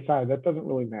 nationality aside, that doesn't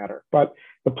really matter. But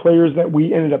the players that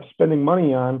we ended up spending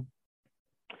money on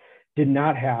did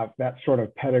not have that sort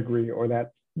of pedigree or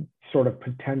that sort of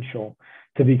potential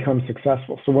to become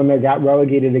successful. So when they got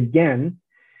relegated again,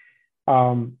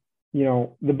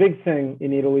 the big thing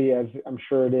in Italy, as I'm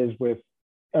sure it is with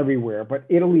everywhere, but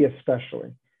Italy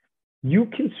especially, you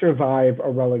can survive a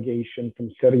relegation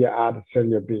from Serie A to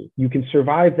Serie B. You can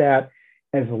survive that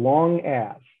as long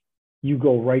as you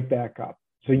go right back up.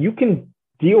 So you can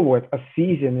deal with a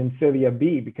season in Serie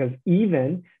B, because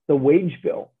even the wage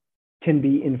bill can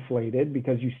be inflated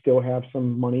because you still have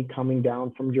some money coming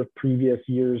down from your previous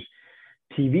year's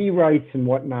TV rights and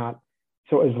whatnot.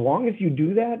 So as long as you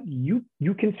do that,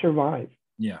 you can survive.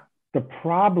 Yeah. The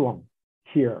problem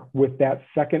here with that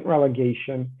second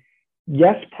relegation,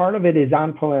 yes, part of it is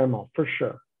on Palermo for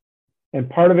sure. And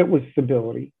part of it was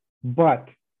stability. But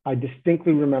I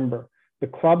distinctly remember the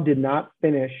club did not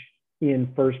finish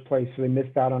in first place, so they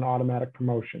missed out on automatic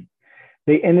promotion.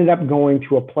 They ended up going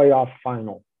to a playoff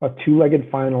final, a two-legged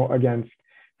final against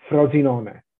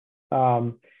Frosinone.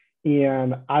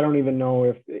 And I don't even know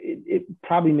if it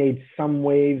probably made some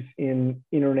waves in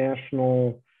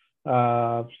international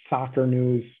soccer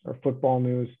news or football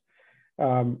news,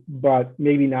 but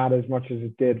maybe not as much as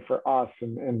it did for us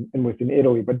and within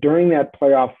Italy. But during that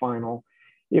playoff final,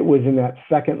 it was in that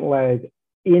second leg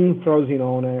in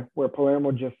Frosinone where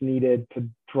Palermo just needed to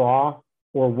draw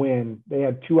or win. They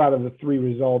had 2 out of the 3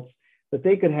 results that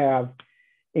they could have.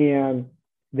 And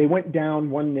they went down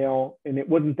 1-0, and it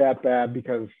wasn't that bad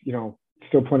because,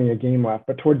 still plenty of game left.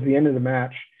 But towards the end of the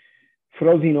match,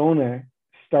 Frosinone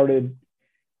started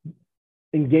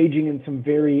engaging in some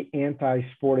very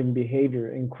anti-sporting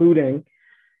behavior, including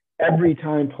every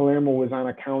time Palermo was on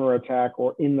a counterattack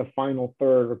or in the final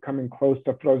third or coming close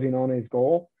to Frosinone's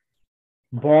goal,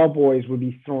 ball boys would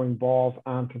be throwing balls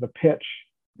onto the pitch,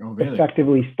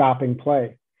 effectively stopping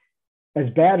play. As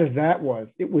bad as that was,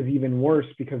 it was even worse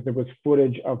because there was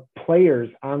footage of players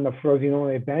on the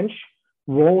Frosinone bench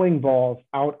rolling balls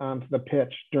out onto the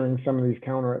pitch during some of these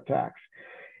counterattacks.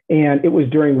 And it was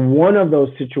during one of those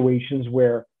situations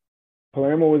where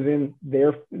Palermo was in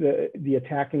the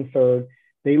attacking third.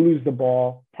 They lose the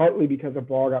ball, partly because the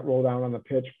ball got rolled out on the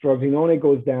pitch. Frosinone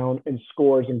goes down and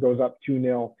scores and goes up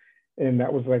 2-0. And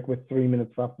that was like with 3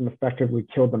 minutes left and effectively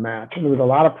killed the match. And there was a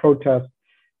lot of protests.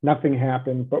 Nothing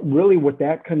happened. But really what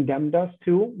that condemned us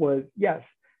to was, yes,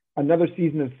 another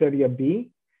season of Serie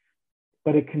B,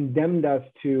 but it condemned us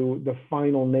to the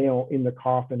final nail in the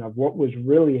coffin of what was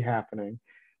really happening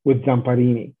with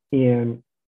Zamparini. And,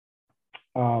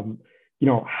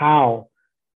 how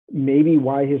maybe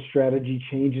why his strategy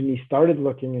changed and he started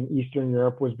looking in Eastern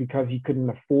Europe was because he couldn't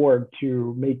afford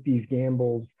to make these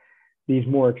gambles, these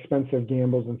more expensive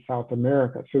gambles in South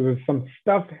America. So there's some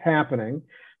stuff happening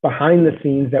behind the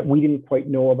scenes that we didn't quite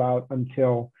know about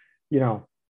until,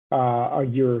 a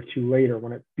year or two later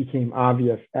when it became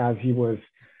obvious as he was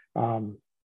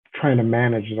trying to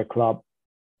manage the club.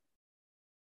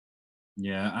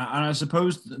 Yeah, and I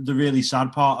suppose the really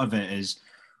sad part of it is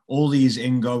all these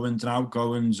ingoings and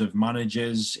outgoings of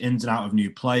managers, ins and out of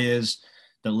new players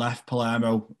that left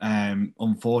Palermo,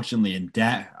 unfortunately, in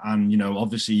debt. And,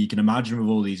 obviously you can imagine with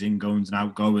all these ingoings and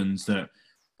outgoings that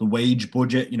the wage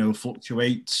budget,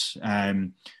 fluctuates. I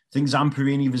think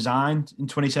Zamparini resigned in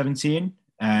 2017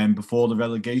 before the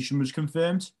relegation was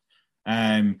confirmed.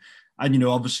 And,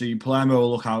 obviously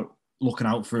Palermo are looking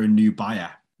out for a new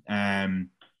buyer.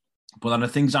 But then I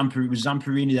think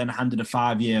Zamparini then handed a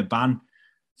 5-year ban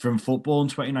from football in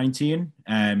 2019.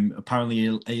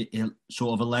 Apparently, he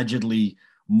sort of allegedly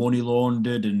money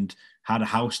laundered and had a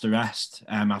house arrest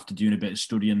after doing a bit of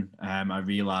studying. I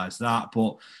realised that.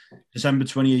 But December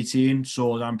 2018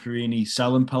 saw Zamparini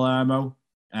selling Palermo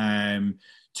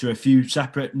to a few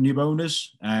separate new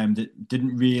owners that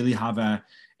didn't really have a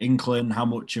inkling how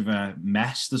much of a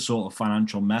mess, the sort of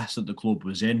financial mess that the club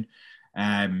was in.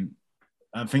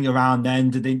 I think around then,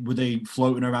 were they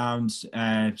floating around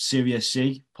Serie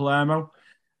C, Palermo?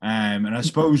 And I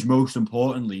suppose most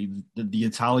importantly, the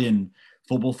Italian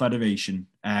Football Federation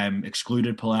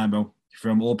excluded Palermo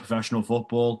from all professional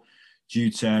football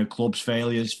due to clubs'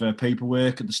 failures for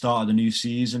paperwork at the start of the new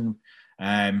season.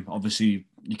 Obviously,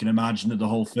 you can imagine that the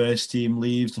whole first team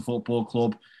leaves the football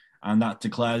club, and that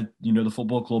declared, the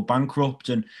football club bankrupt.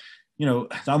 And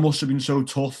that must have been so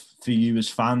tough for you as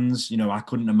fans. I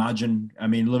couldn't imagine. I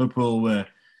mean, Liverpool were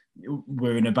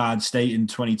in a bad state in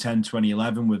 2010,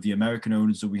 2011 with the American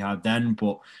owners that we had then.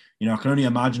 But, I can only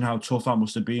imagine how tough that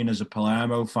must have been as a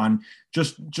Palermo fan.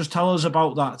 Just tell us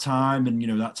about that time and,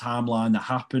 that timeline that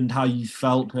happened, how you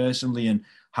felt personally and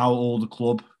how all the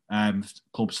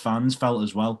club's fans felt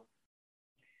as well.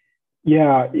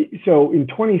 Yeah. So in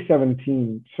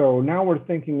 2017, so now we're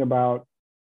thinking about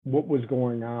what was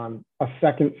going on, a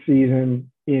second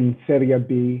season in Serie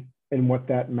B and what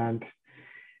that meant.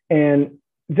 And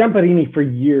Zamparini for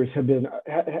years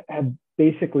had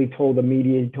basically told the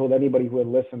media, he told anybody who had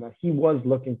listened that he was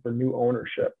looking for new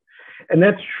ownership. And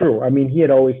that's true. I mean, he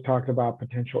had always talked about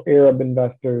potential Arab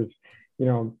investors,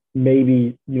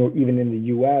 maybe, even in the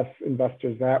US,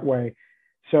 investors that way.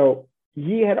 So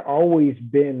he had always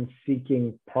been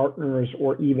seeking partners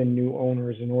or even new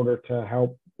owners in order to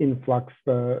help influx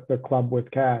the club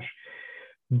with cash.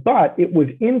 But it was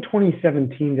in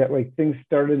 2017 that things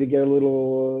started to get a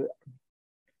little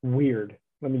weird.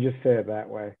 Let me just say it that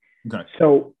way. Okay.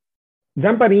 So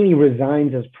Zamparini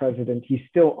resigns as president. He's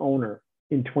still owner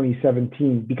in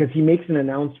 2017 because he makes an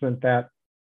announcement that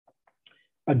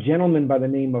a gentleman by the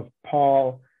name of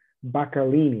Paul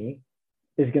Baccalini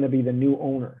is going to be the new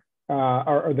owner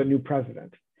or the new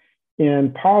president.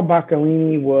 And Paul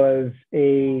Baccalini was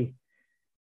a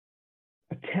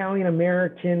Italian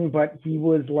American, but he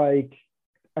was like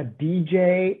a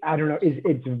DJ. I don't know.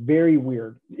 It's very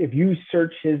weird. If you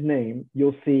search his name,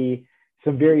 you'll see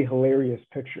some very hilarious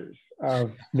pictures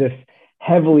of this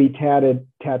heavily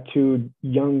tattooed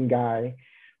young guy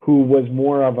who was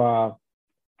more of a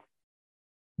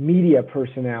media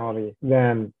personality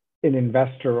than an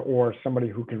investor or somebody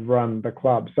who could run the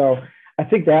club. So I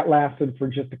think that lasted for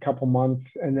just a couple months,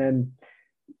 and then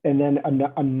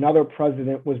another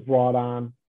president was brought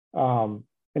on.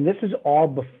 And this is all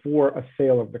before a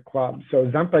sale of the club. So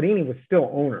Zamparini was still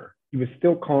owner. He was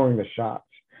still calling the shots.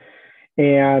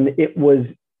 And it was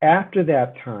after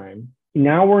that time,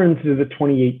 now we're into the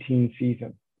 2018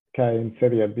 season, okay, in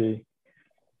Serie B.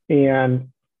 And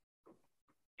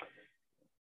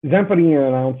Zamparini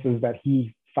announces that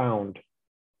he found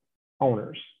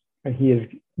owners and he is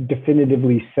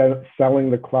definitively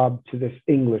selling the club to this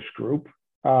English group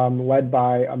led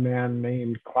by a man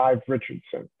named Clive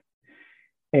Richardson.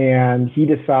 And he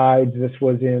decides, this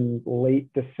was in late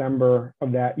December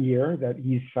of that year, that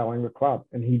he's selling the club.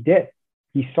 And he did.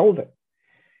 He sold it.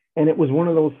 And it was one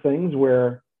of those things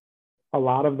where a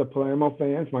lot of the Palermo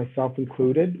fans, myself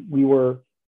included, we were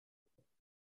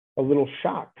a little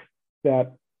shocked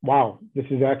that, wow, this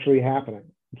is actually happening.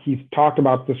 he's talked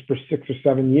about this for 6 or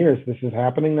 7 years. This is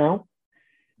happening now.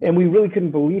 And we really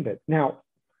couldn't believe it. Now,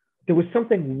 there was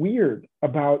something weird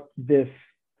about this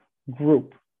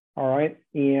group, all right?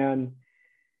 And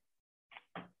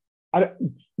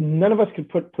none of us could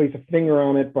place a finger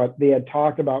on it, but they had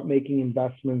talked about making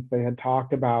investments. They had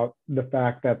talked about the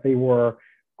fact that they were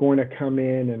going to come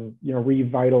in and,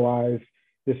 revitalize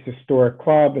this historic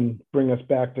club and bring us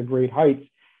back to great heights.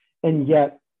 And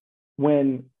yet,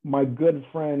 when my good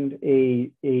friend,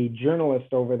 a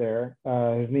journalist over there,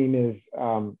 his name is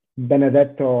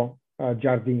Benedetto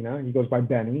Giardina, he goes by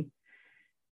Benny,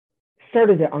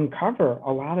 started to uncover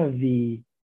a lot of the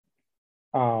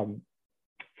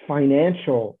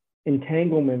financial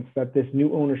entanglements that this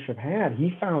new ownership had.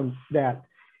 He found that,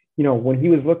 when he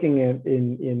was looking at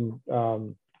in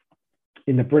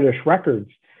the British records,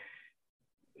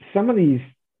 some of these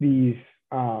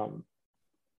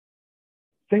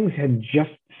things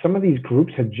some of these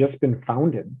groups had just been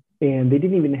founded, and they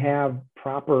didn't even have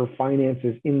proper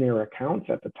finances in their accounts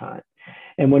at the time.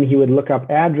 And when he would look up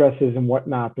addresses and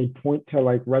whatnot, they'd point to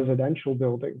like residential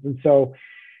buildings. And so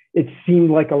it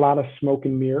seemed like a lot of smoke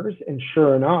and mirrors. And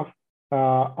sure enough,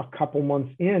 a couple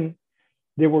months in,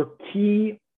 there were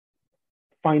key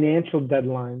financial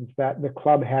deadlines that the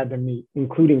club had to meet,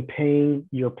 including paying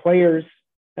your players,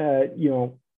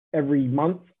 every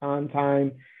month on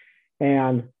time.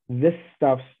 And this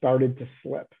stuff started to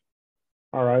slip.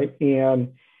 All right.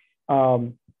 And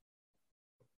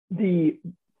the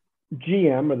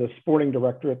GM, or the sporting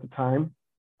director at the time,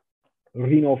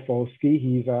 Rino Foschi,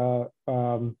 he's a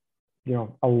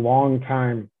long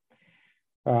time,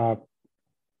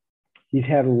 he's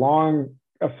had long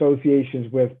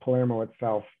associations with Palermo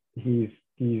itself. He's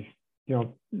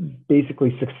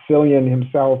basically Sicilian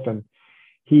himself, and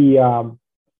he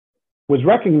was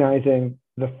recognizing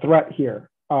the threat here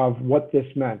of what this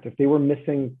meant. If they were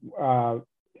missing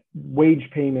wage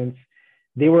payments,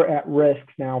 they were at risk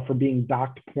now for being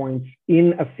docked points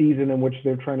in a season in which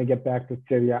they're trying to get back to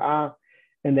Serie A,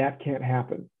 and that can't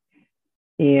happen.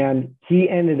 And he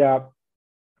ended up,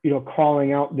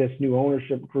 calling out this new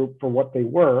ownership group for what they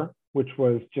were, which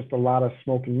was just a lot of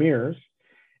smoke and mirrors.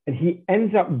 And he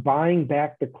ends up buying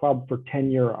back the club for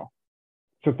 €10.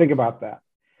 So think about that.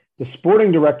 The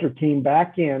sporting director came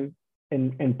back in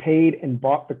and paid and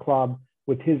bought the club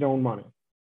with his own money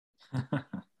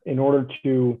in order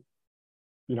to,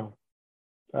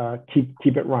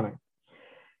 keep it running.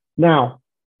 Now,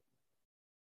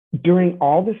 during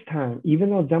all this time, even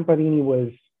though Zamparini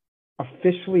was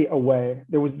officially away,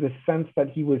 there was this sense that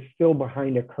he was still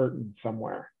behind a curtain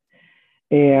somewhere.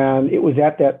 And it was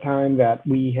at that time that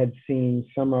we had seen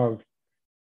some of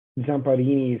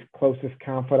Zamparini's closest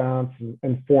confidants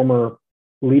and former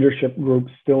leadership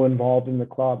groups still involved in the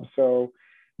club. So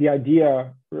the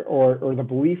idea or the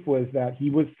belief was that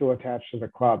he was still attached to the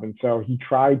club. And so he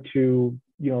tried to,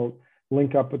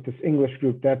 link up with this English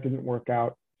group. That didn't work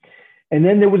out. And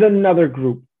then there was another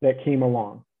group that came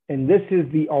along, and this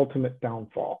is the ultimate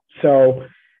downfall. So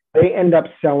they end up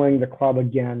selling the club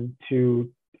again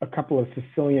to a couple of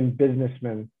Sicilian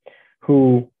businessmen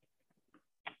who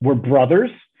were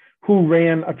brothers who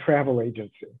ran a travel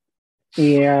agency.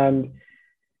 And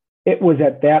it was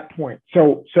at that point.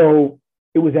 So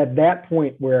it was at that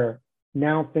point where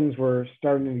now things were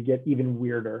starting to get even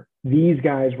weirder. These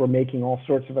guys were making all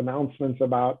sorts of announcements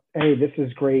about, hey, this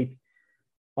is great.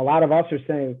 A lot of us are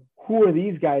saying, who are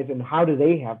these guys and how do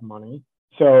they have money?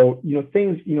 So,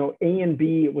 things, A and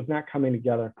B, it was not coming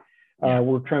together.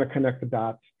 We're trying to connect the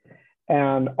dots.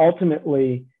 And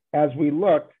ultimately, as we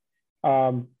looked,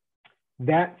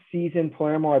 that season,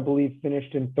 Palermo, I believe,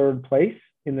 finished in third place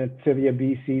in the Serie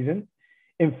B season.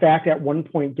 In fact, at one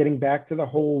point, getting back to the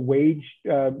whole wage,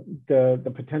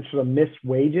 the potential to miss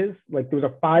wages, like there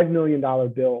was a $5 million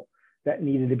bill that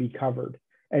needed to be covered,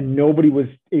 and nobody was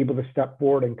able to step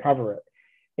forward and cover it.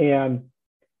 And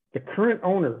the current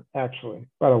owner, actually,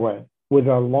 by the way, was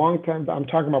a long time, I'm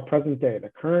talking about present day. The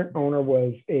current owner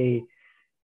was a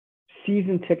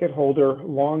season ticket holder,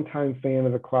 longtime fan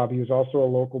of the club. He was also a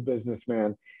local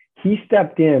businessman. He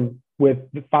stepped in with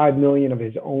the $5 million of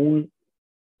his own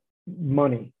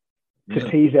money to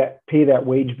pay that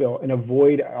wage bill and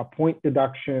avoid a point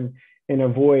deduction and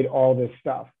avoid all this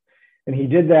stuff. And he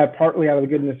did that partly out of the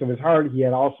goodness of his heart. He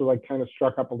had also kind of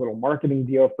struck up a little marketing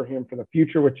deal for him for the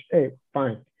future, which, hey,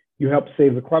 fine. You helped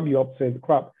save the club. You helped save the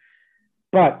club.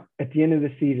 But at the end of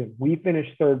the season, we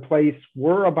finished third place.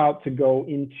 We're about to go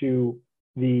into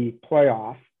the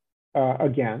playoff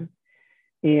again.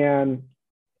 And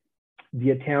the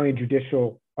Italian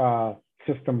judicial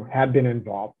system had been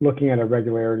involved, looking at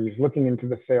irregularities, looking into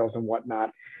the sales and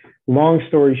whatnot. Long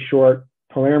story short,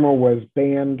 Palermo was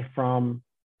banned from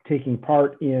taking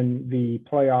part in the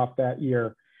playoff that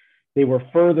year. They were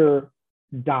further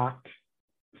docked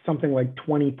something like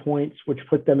 20 points, which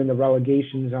put them in the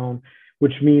relegation zone,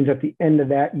 which means at the end of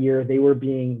that year, they were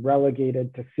being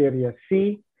relegated to Serie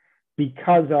C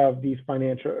because of these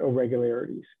financial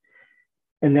irregularities.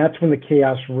 And that's when the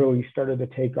chaos really started to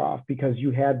take off, because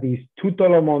you had these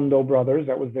Tuttoramondo brothers,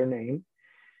 that was their name,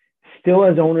 still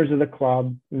as owners of the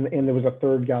club, and there was a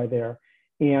third guy there.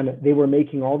 And they were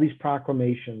making all these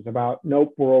proclamations about,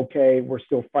 nope, we're okay, we're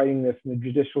still fighting this, and the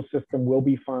judicial system will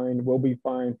be fine, we'll be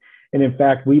fine. And in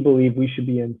fact, we believe we should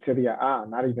be in Serie A,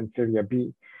 not even Serie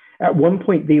B. At one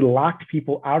point, they locked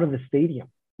people out of the stadium,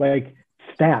 like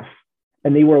staff,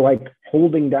 and they were like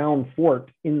holding down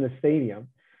fort in the stadium.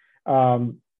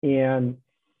 And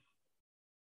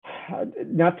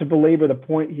not to belabor the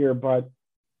point here, but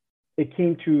it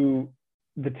came to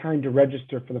the time to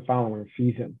register for the following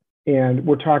season. And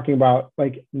we're talking about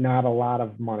like not a lot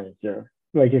of money here.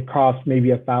 Like it cost maybe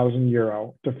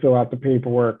 €1,000 to fill out the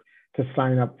paperwork to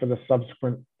sign up for the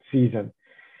subsequent season.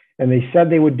 And they said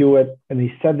they would do it, and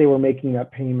they said they were making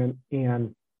that payment.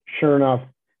 And sure enough,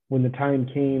 when the time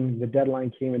came, the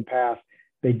deadline came and passed,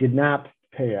 they did not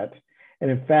pay it.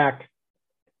 And in fact,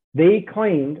 they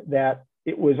claimed that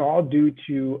it was all due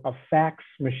to a fax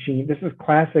machine. This is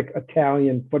classic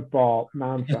Italian football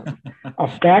nonsense. A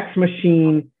fax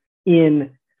machine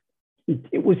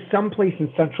it was someplace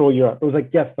in Central Europe. It was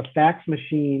like, yes, the fax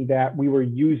machine that we were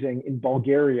using in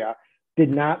Bulgaria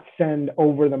did not send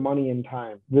over the money in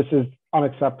time. This is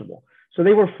unacceptable. So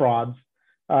they were frauds.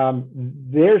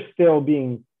 They're still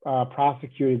being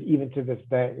prosecuted even to this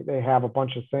day. They have a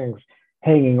bunch of things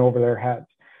hanging over their heads.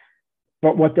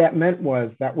 But what that meant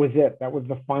was that was it. That was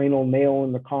the final nail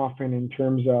in the coffin in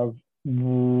terms of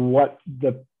what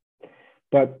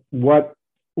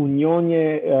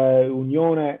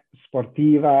Unione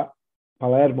Sportiva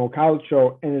Palermo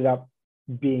Calcio ended up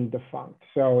being defunct.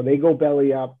 So they go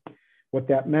belly up. What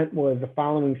that meant was the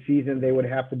following season, they would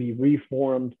have to be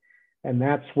reformed. And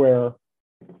that's where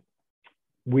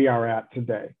we are at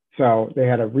today. So they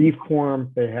had to reform.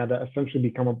 They had to essentially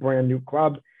become a brand new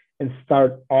club and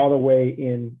start all the way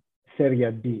in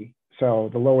Serie D, so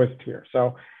the lowest tier.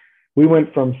 So we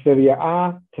went from Serie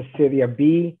A to Serie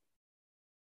B,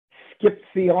 skipped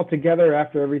C altogether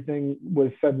after everything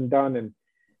was said and done, and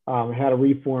had a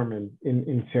reform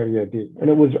in Serie D.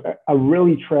 And it was a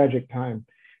really tragic time,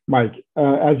 Mike,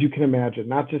 as you can imagine,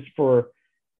 not just for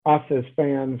us as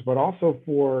fans, but also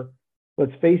for,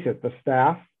 let's face it, the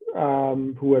staff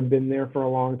who had been there for a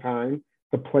long time,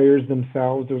 the players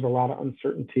themselves. There's a lot of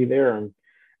uncertainty there, and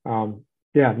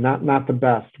not the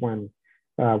best when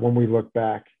we look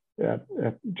back at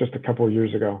just a couple of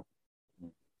years ago.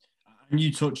 And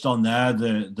you touched on there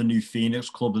the new Phoenix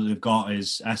club that they've got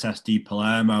is SSD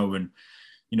Palermo, and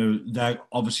they're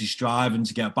obviously striving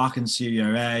to get back in Serie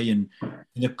A. And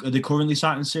are they currently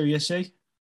sat in Serie C?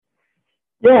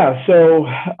 Yeah, so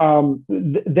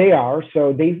they are.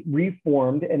 So they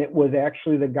reformed, and it was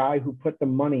actually the guy who put the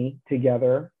money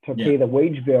together to pay the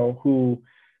wage bill who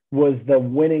was the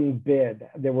winning bid.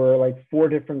 There were like 4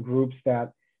 different groups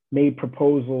that made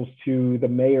proposals to the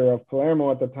mayor of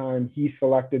Palermo at the time. He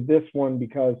selected this one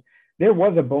because there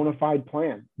was a bona fide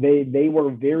plan. They were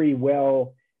very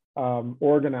well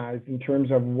organized in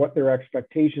terms of what their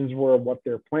expectations were, what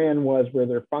their plan was, where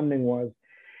their funding was.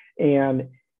 And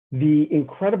the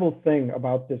incredible thing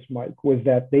about this, Mike, was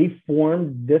that they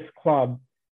formed this club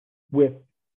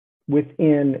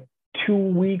within 2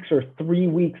 weeks or 3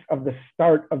 weeks of the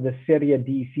start of the Serie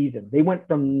D season. They went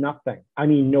from nothing. I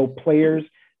mean, no players,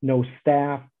 no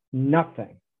staff,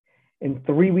 nothing. And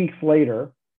 3 weeks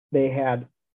later, they had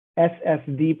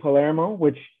SSD Palermo,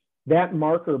 which that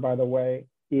marker, by the way,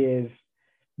 is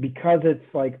because it's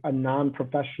like a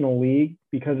non-professional league,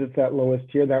 because it's that lowest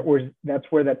tier, that's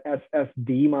where that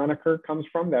SSD moniker comes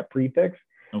from, that prefix.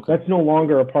 Okay. That's no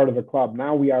longer a part of the club.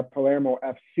 Now we are Palermo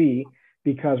FC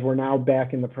because we're now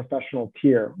back in the professional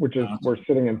tier, which is we're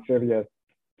sitting in Serie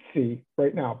C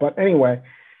right now. But anyway,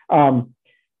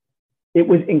 it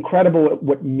was incredible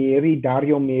what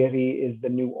Dario Mieri is the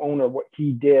new owner, what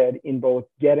he did in both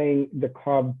getting the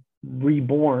club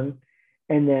reborn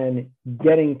and then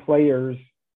getting players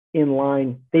in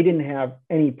line. They didn't have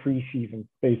any preseason,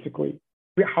 basically,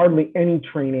 hardly any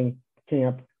training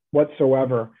camp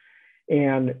whatsoever.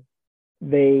 And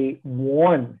they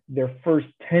won their first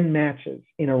 10 matches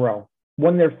in a row,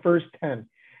 won their first 10.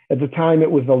 At the time, it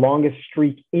was the longest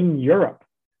streak in Europe,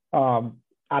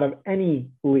 out of any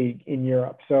league in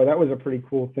Europe. So that was a pretty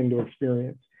cool thing to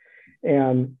experience.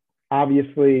 And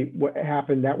obviously what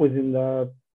happened, that was in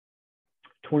the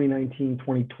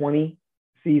 2019-2020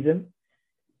 season.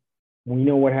 We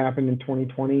know what happened in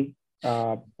 2020.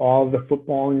 All of the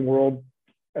footballing world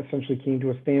essentially came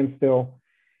to a standstill,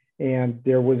 and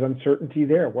there was uncertainty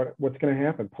there. What's going to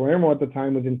happen? Palermo at the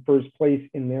time was in first place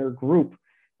in their group,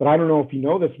 but I don't know if you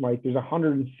know this, Mike. There's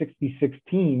 166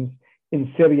 teams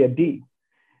in Serie D,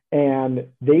 and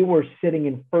they were sitting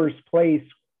in first place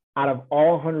out of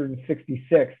all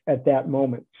 166 at that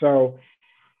moment. So,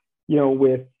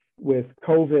 with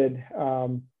COVID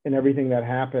and everything that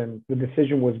happened, the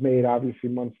decision was made obviously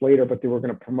months later, but they were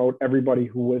going to promote everybody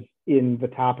who was in the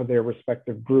top of their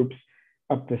respective groups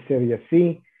up to Serie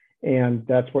C. And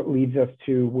that's what leads us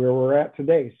to where we're at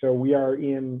today. So we are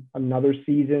in another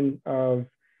season of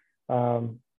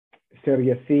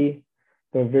Serie C.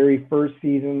 The very first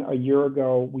season a year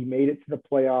ago, we made it to the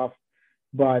playoffs,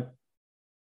 but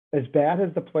as bad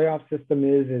as the playoff system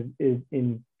is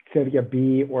in Serie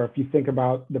B, or if you think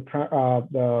about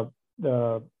the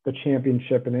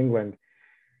championship in England,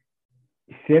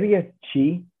 Serie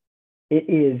C, it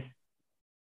is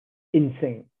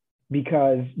insane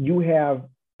because you have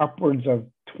upwards of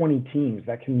 20 teams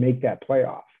that can make that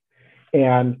playoff,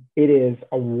 and it is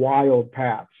a wild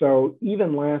path. So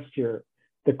even last year,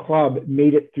 the club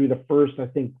made it through the first, I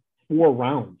think, 4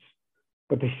 rounds,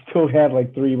 but they still had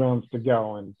like 3 rounds to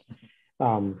go. And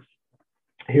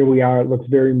here we are. It looks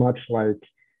very much like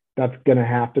that's going to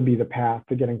have to be the path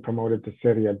to getting promoted to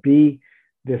Serie B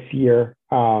this year.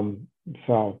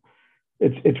 So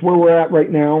it's where we're at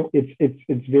right now.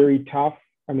 It's very tough.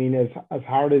 I mean, as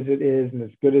hard as it is and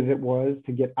as good as it was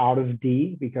to get out of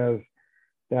D, because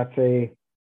that is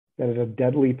a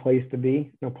deadly place to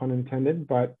be, no pun intended.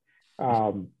 But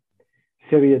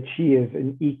Serie C is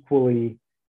an equally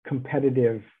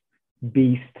competitive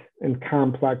beast and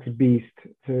complex beast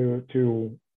to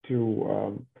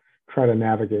try to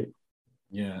navigate.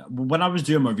 Yeah, when I was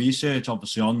doing my research,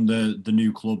 obviously on the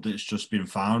new club that's just been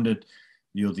founded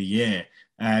the other year,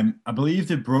 I believe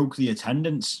they broke the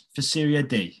attendance for Serie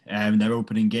D. Their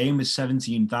opening game is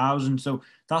 17,000. So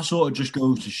that sort of just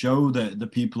goes to show that the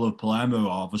people of Palermo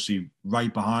are obviously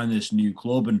right behind this new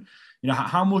club. And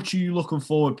how much are you looking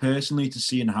forward personally to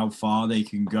seeing how far they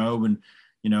can go? And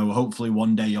hopefully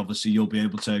one day, obviously, you'll be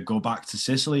able to go back to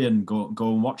Sicily and go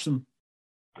and watch them.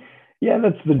 Yeah,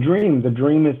 that's the dream. The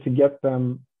dream is to get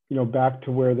them, back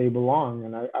to where they belong.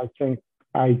 And I think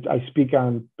I speak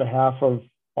on behalf of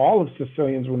all of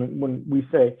Sicilians when we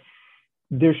say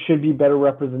there should be better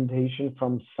representation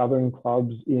from Southern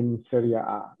clubs in Serie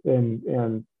A.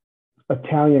 And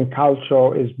Italian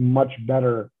calcio is much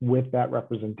better with that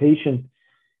representation.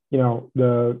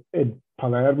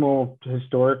 Palermo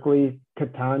historically,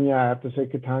 Catania, I have to say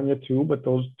Catania too, but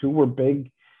those two were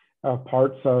big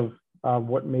parts of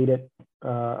what made it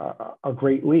a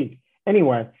great league.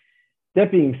 Anyway, that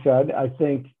being said, I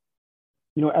think,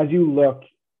 as you look,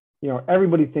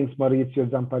 everybody thinks Maurizio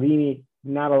Zamparini.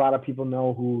 Not a lot of people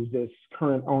know who this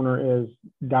current owner is,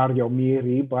 Dario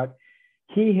Miri, but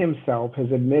he himself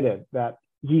has admitted that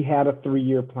he had a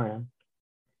 3-year plan.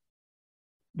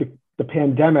 The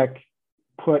pandemic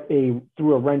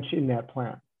threw a wrench in that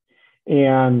plan.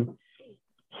 And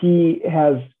he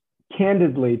has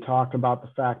candidly talked about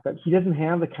the fact that he doesn't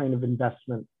have the kind of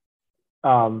investment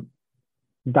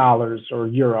dollars or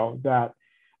euro that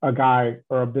a guy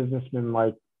or a businessman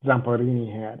like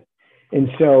Zamparini had. And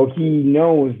so he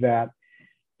knows that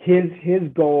his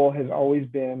goal has always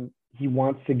been he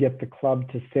wants to get the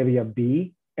club to Serie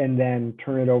B and then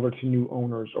turn it over to new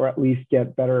owners, or at least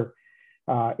get better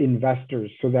investors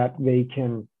so that they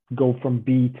can go from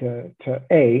B to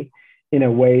A in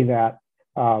a way that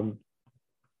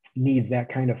needs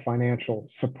that kind of financial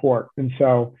support. And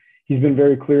so he's been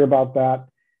very clear about that.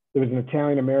 There was an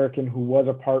Italian American who was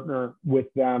a partner with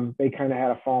them. They kind of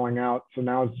had a falling out. So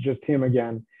now it's just him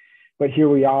again. But here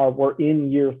we are. We're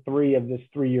in year 3 of this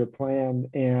 3-year plan,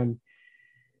 and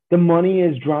the money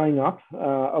is drying up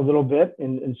a little bit.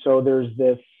 And so there's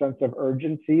this sense of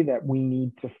urgency that we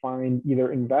need to find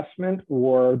either investment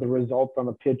or the results on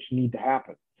the pitch need to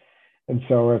happen. And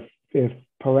so if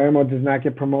Palermo does not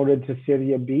get promoted to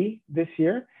Serie B this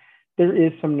year, there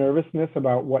is some nervousness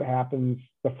about what happens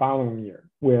the following year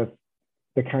with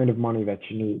the kind of money that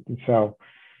you need. And so,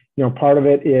 part of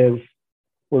it is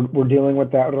we're dealing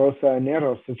with that Rosa and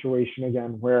Nero situation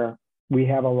again, where we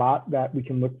have a lot that we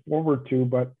can look forward to,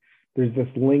 but there's this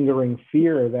lingering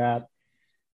fear that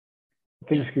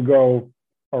things could go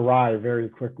awry very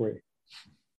quickly.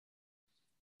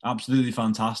 Absolutely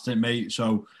fantastic, mate.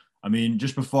 So,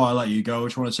 just before I let you go, I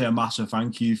just want to say a massive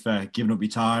thank you for giving up your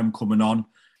time, coming on.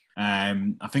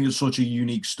 I think it's such a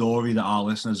unique story that our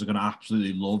listeners are going to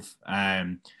absolutely love.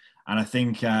 And I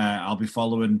think I'll be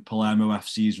following Palermo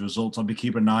FC's results. I'll be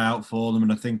keeping an eye out for them.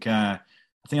 And I think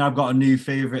I've got a new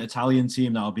favourite Italian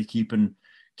team that I'll be keeping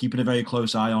a very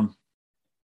close eye on.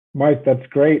 Mike, that's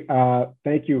great.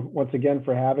 Thank you once again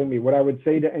for having me. What I would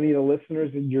say to any of the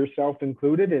listeners, and yourself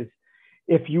included, is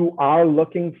if you are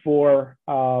looking for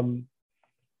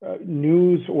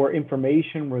news or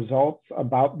information, results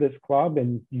about this club,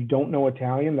 and you don't know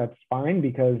Italian, that's fine,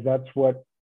 because that's what,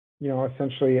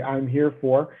 essentially I'm here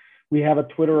for. We have a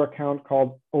Twitter account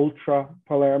called Ultra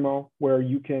Palermo, where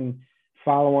you can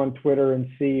follow on Twitter and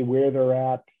see where they're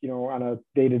at, on a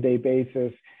day-to-day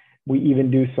basis. We even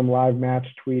do some live match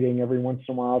tweeting every once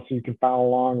in a while, so you can follow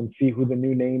along and see who the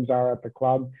new names are at the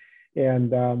club.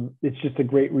 And it's just a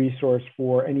great resource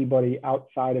for anybody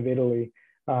outside of Italy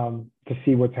to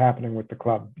see what's happening with the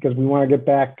club, because we want to get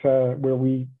back to where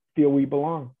we feel we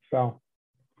belong.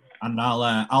 And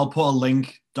I'll put a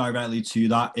link directly to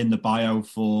that in the bio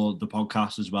for the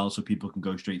podcast as well, so people can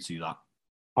go straight to that.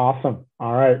 Awesome.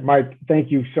 All right, Mike,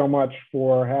 thank you so much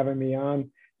for having me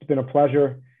on. It's been a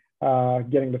pleasure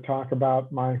getting to talk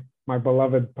about my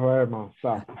beloved Palermo.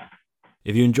 So,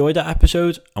 if you enjoyed that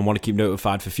episode and want to keep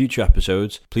notified for future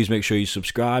episodes, please make sure you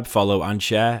subscribe, follow and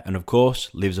share, and of course,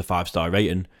 leave us a 5-star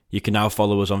rating. You can now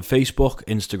follow us on Facebook,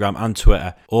 Instagram and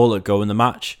Twitter, all at Go in the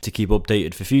Match, to keep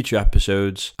updated for future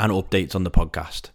episodes and updates on the podcast.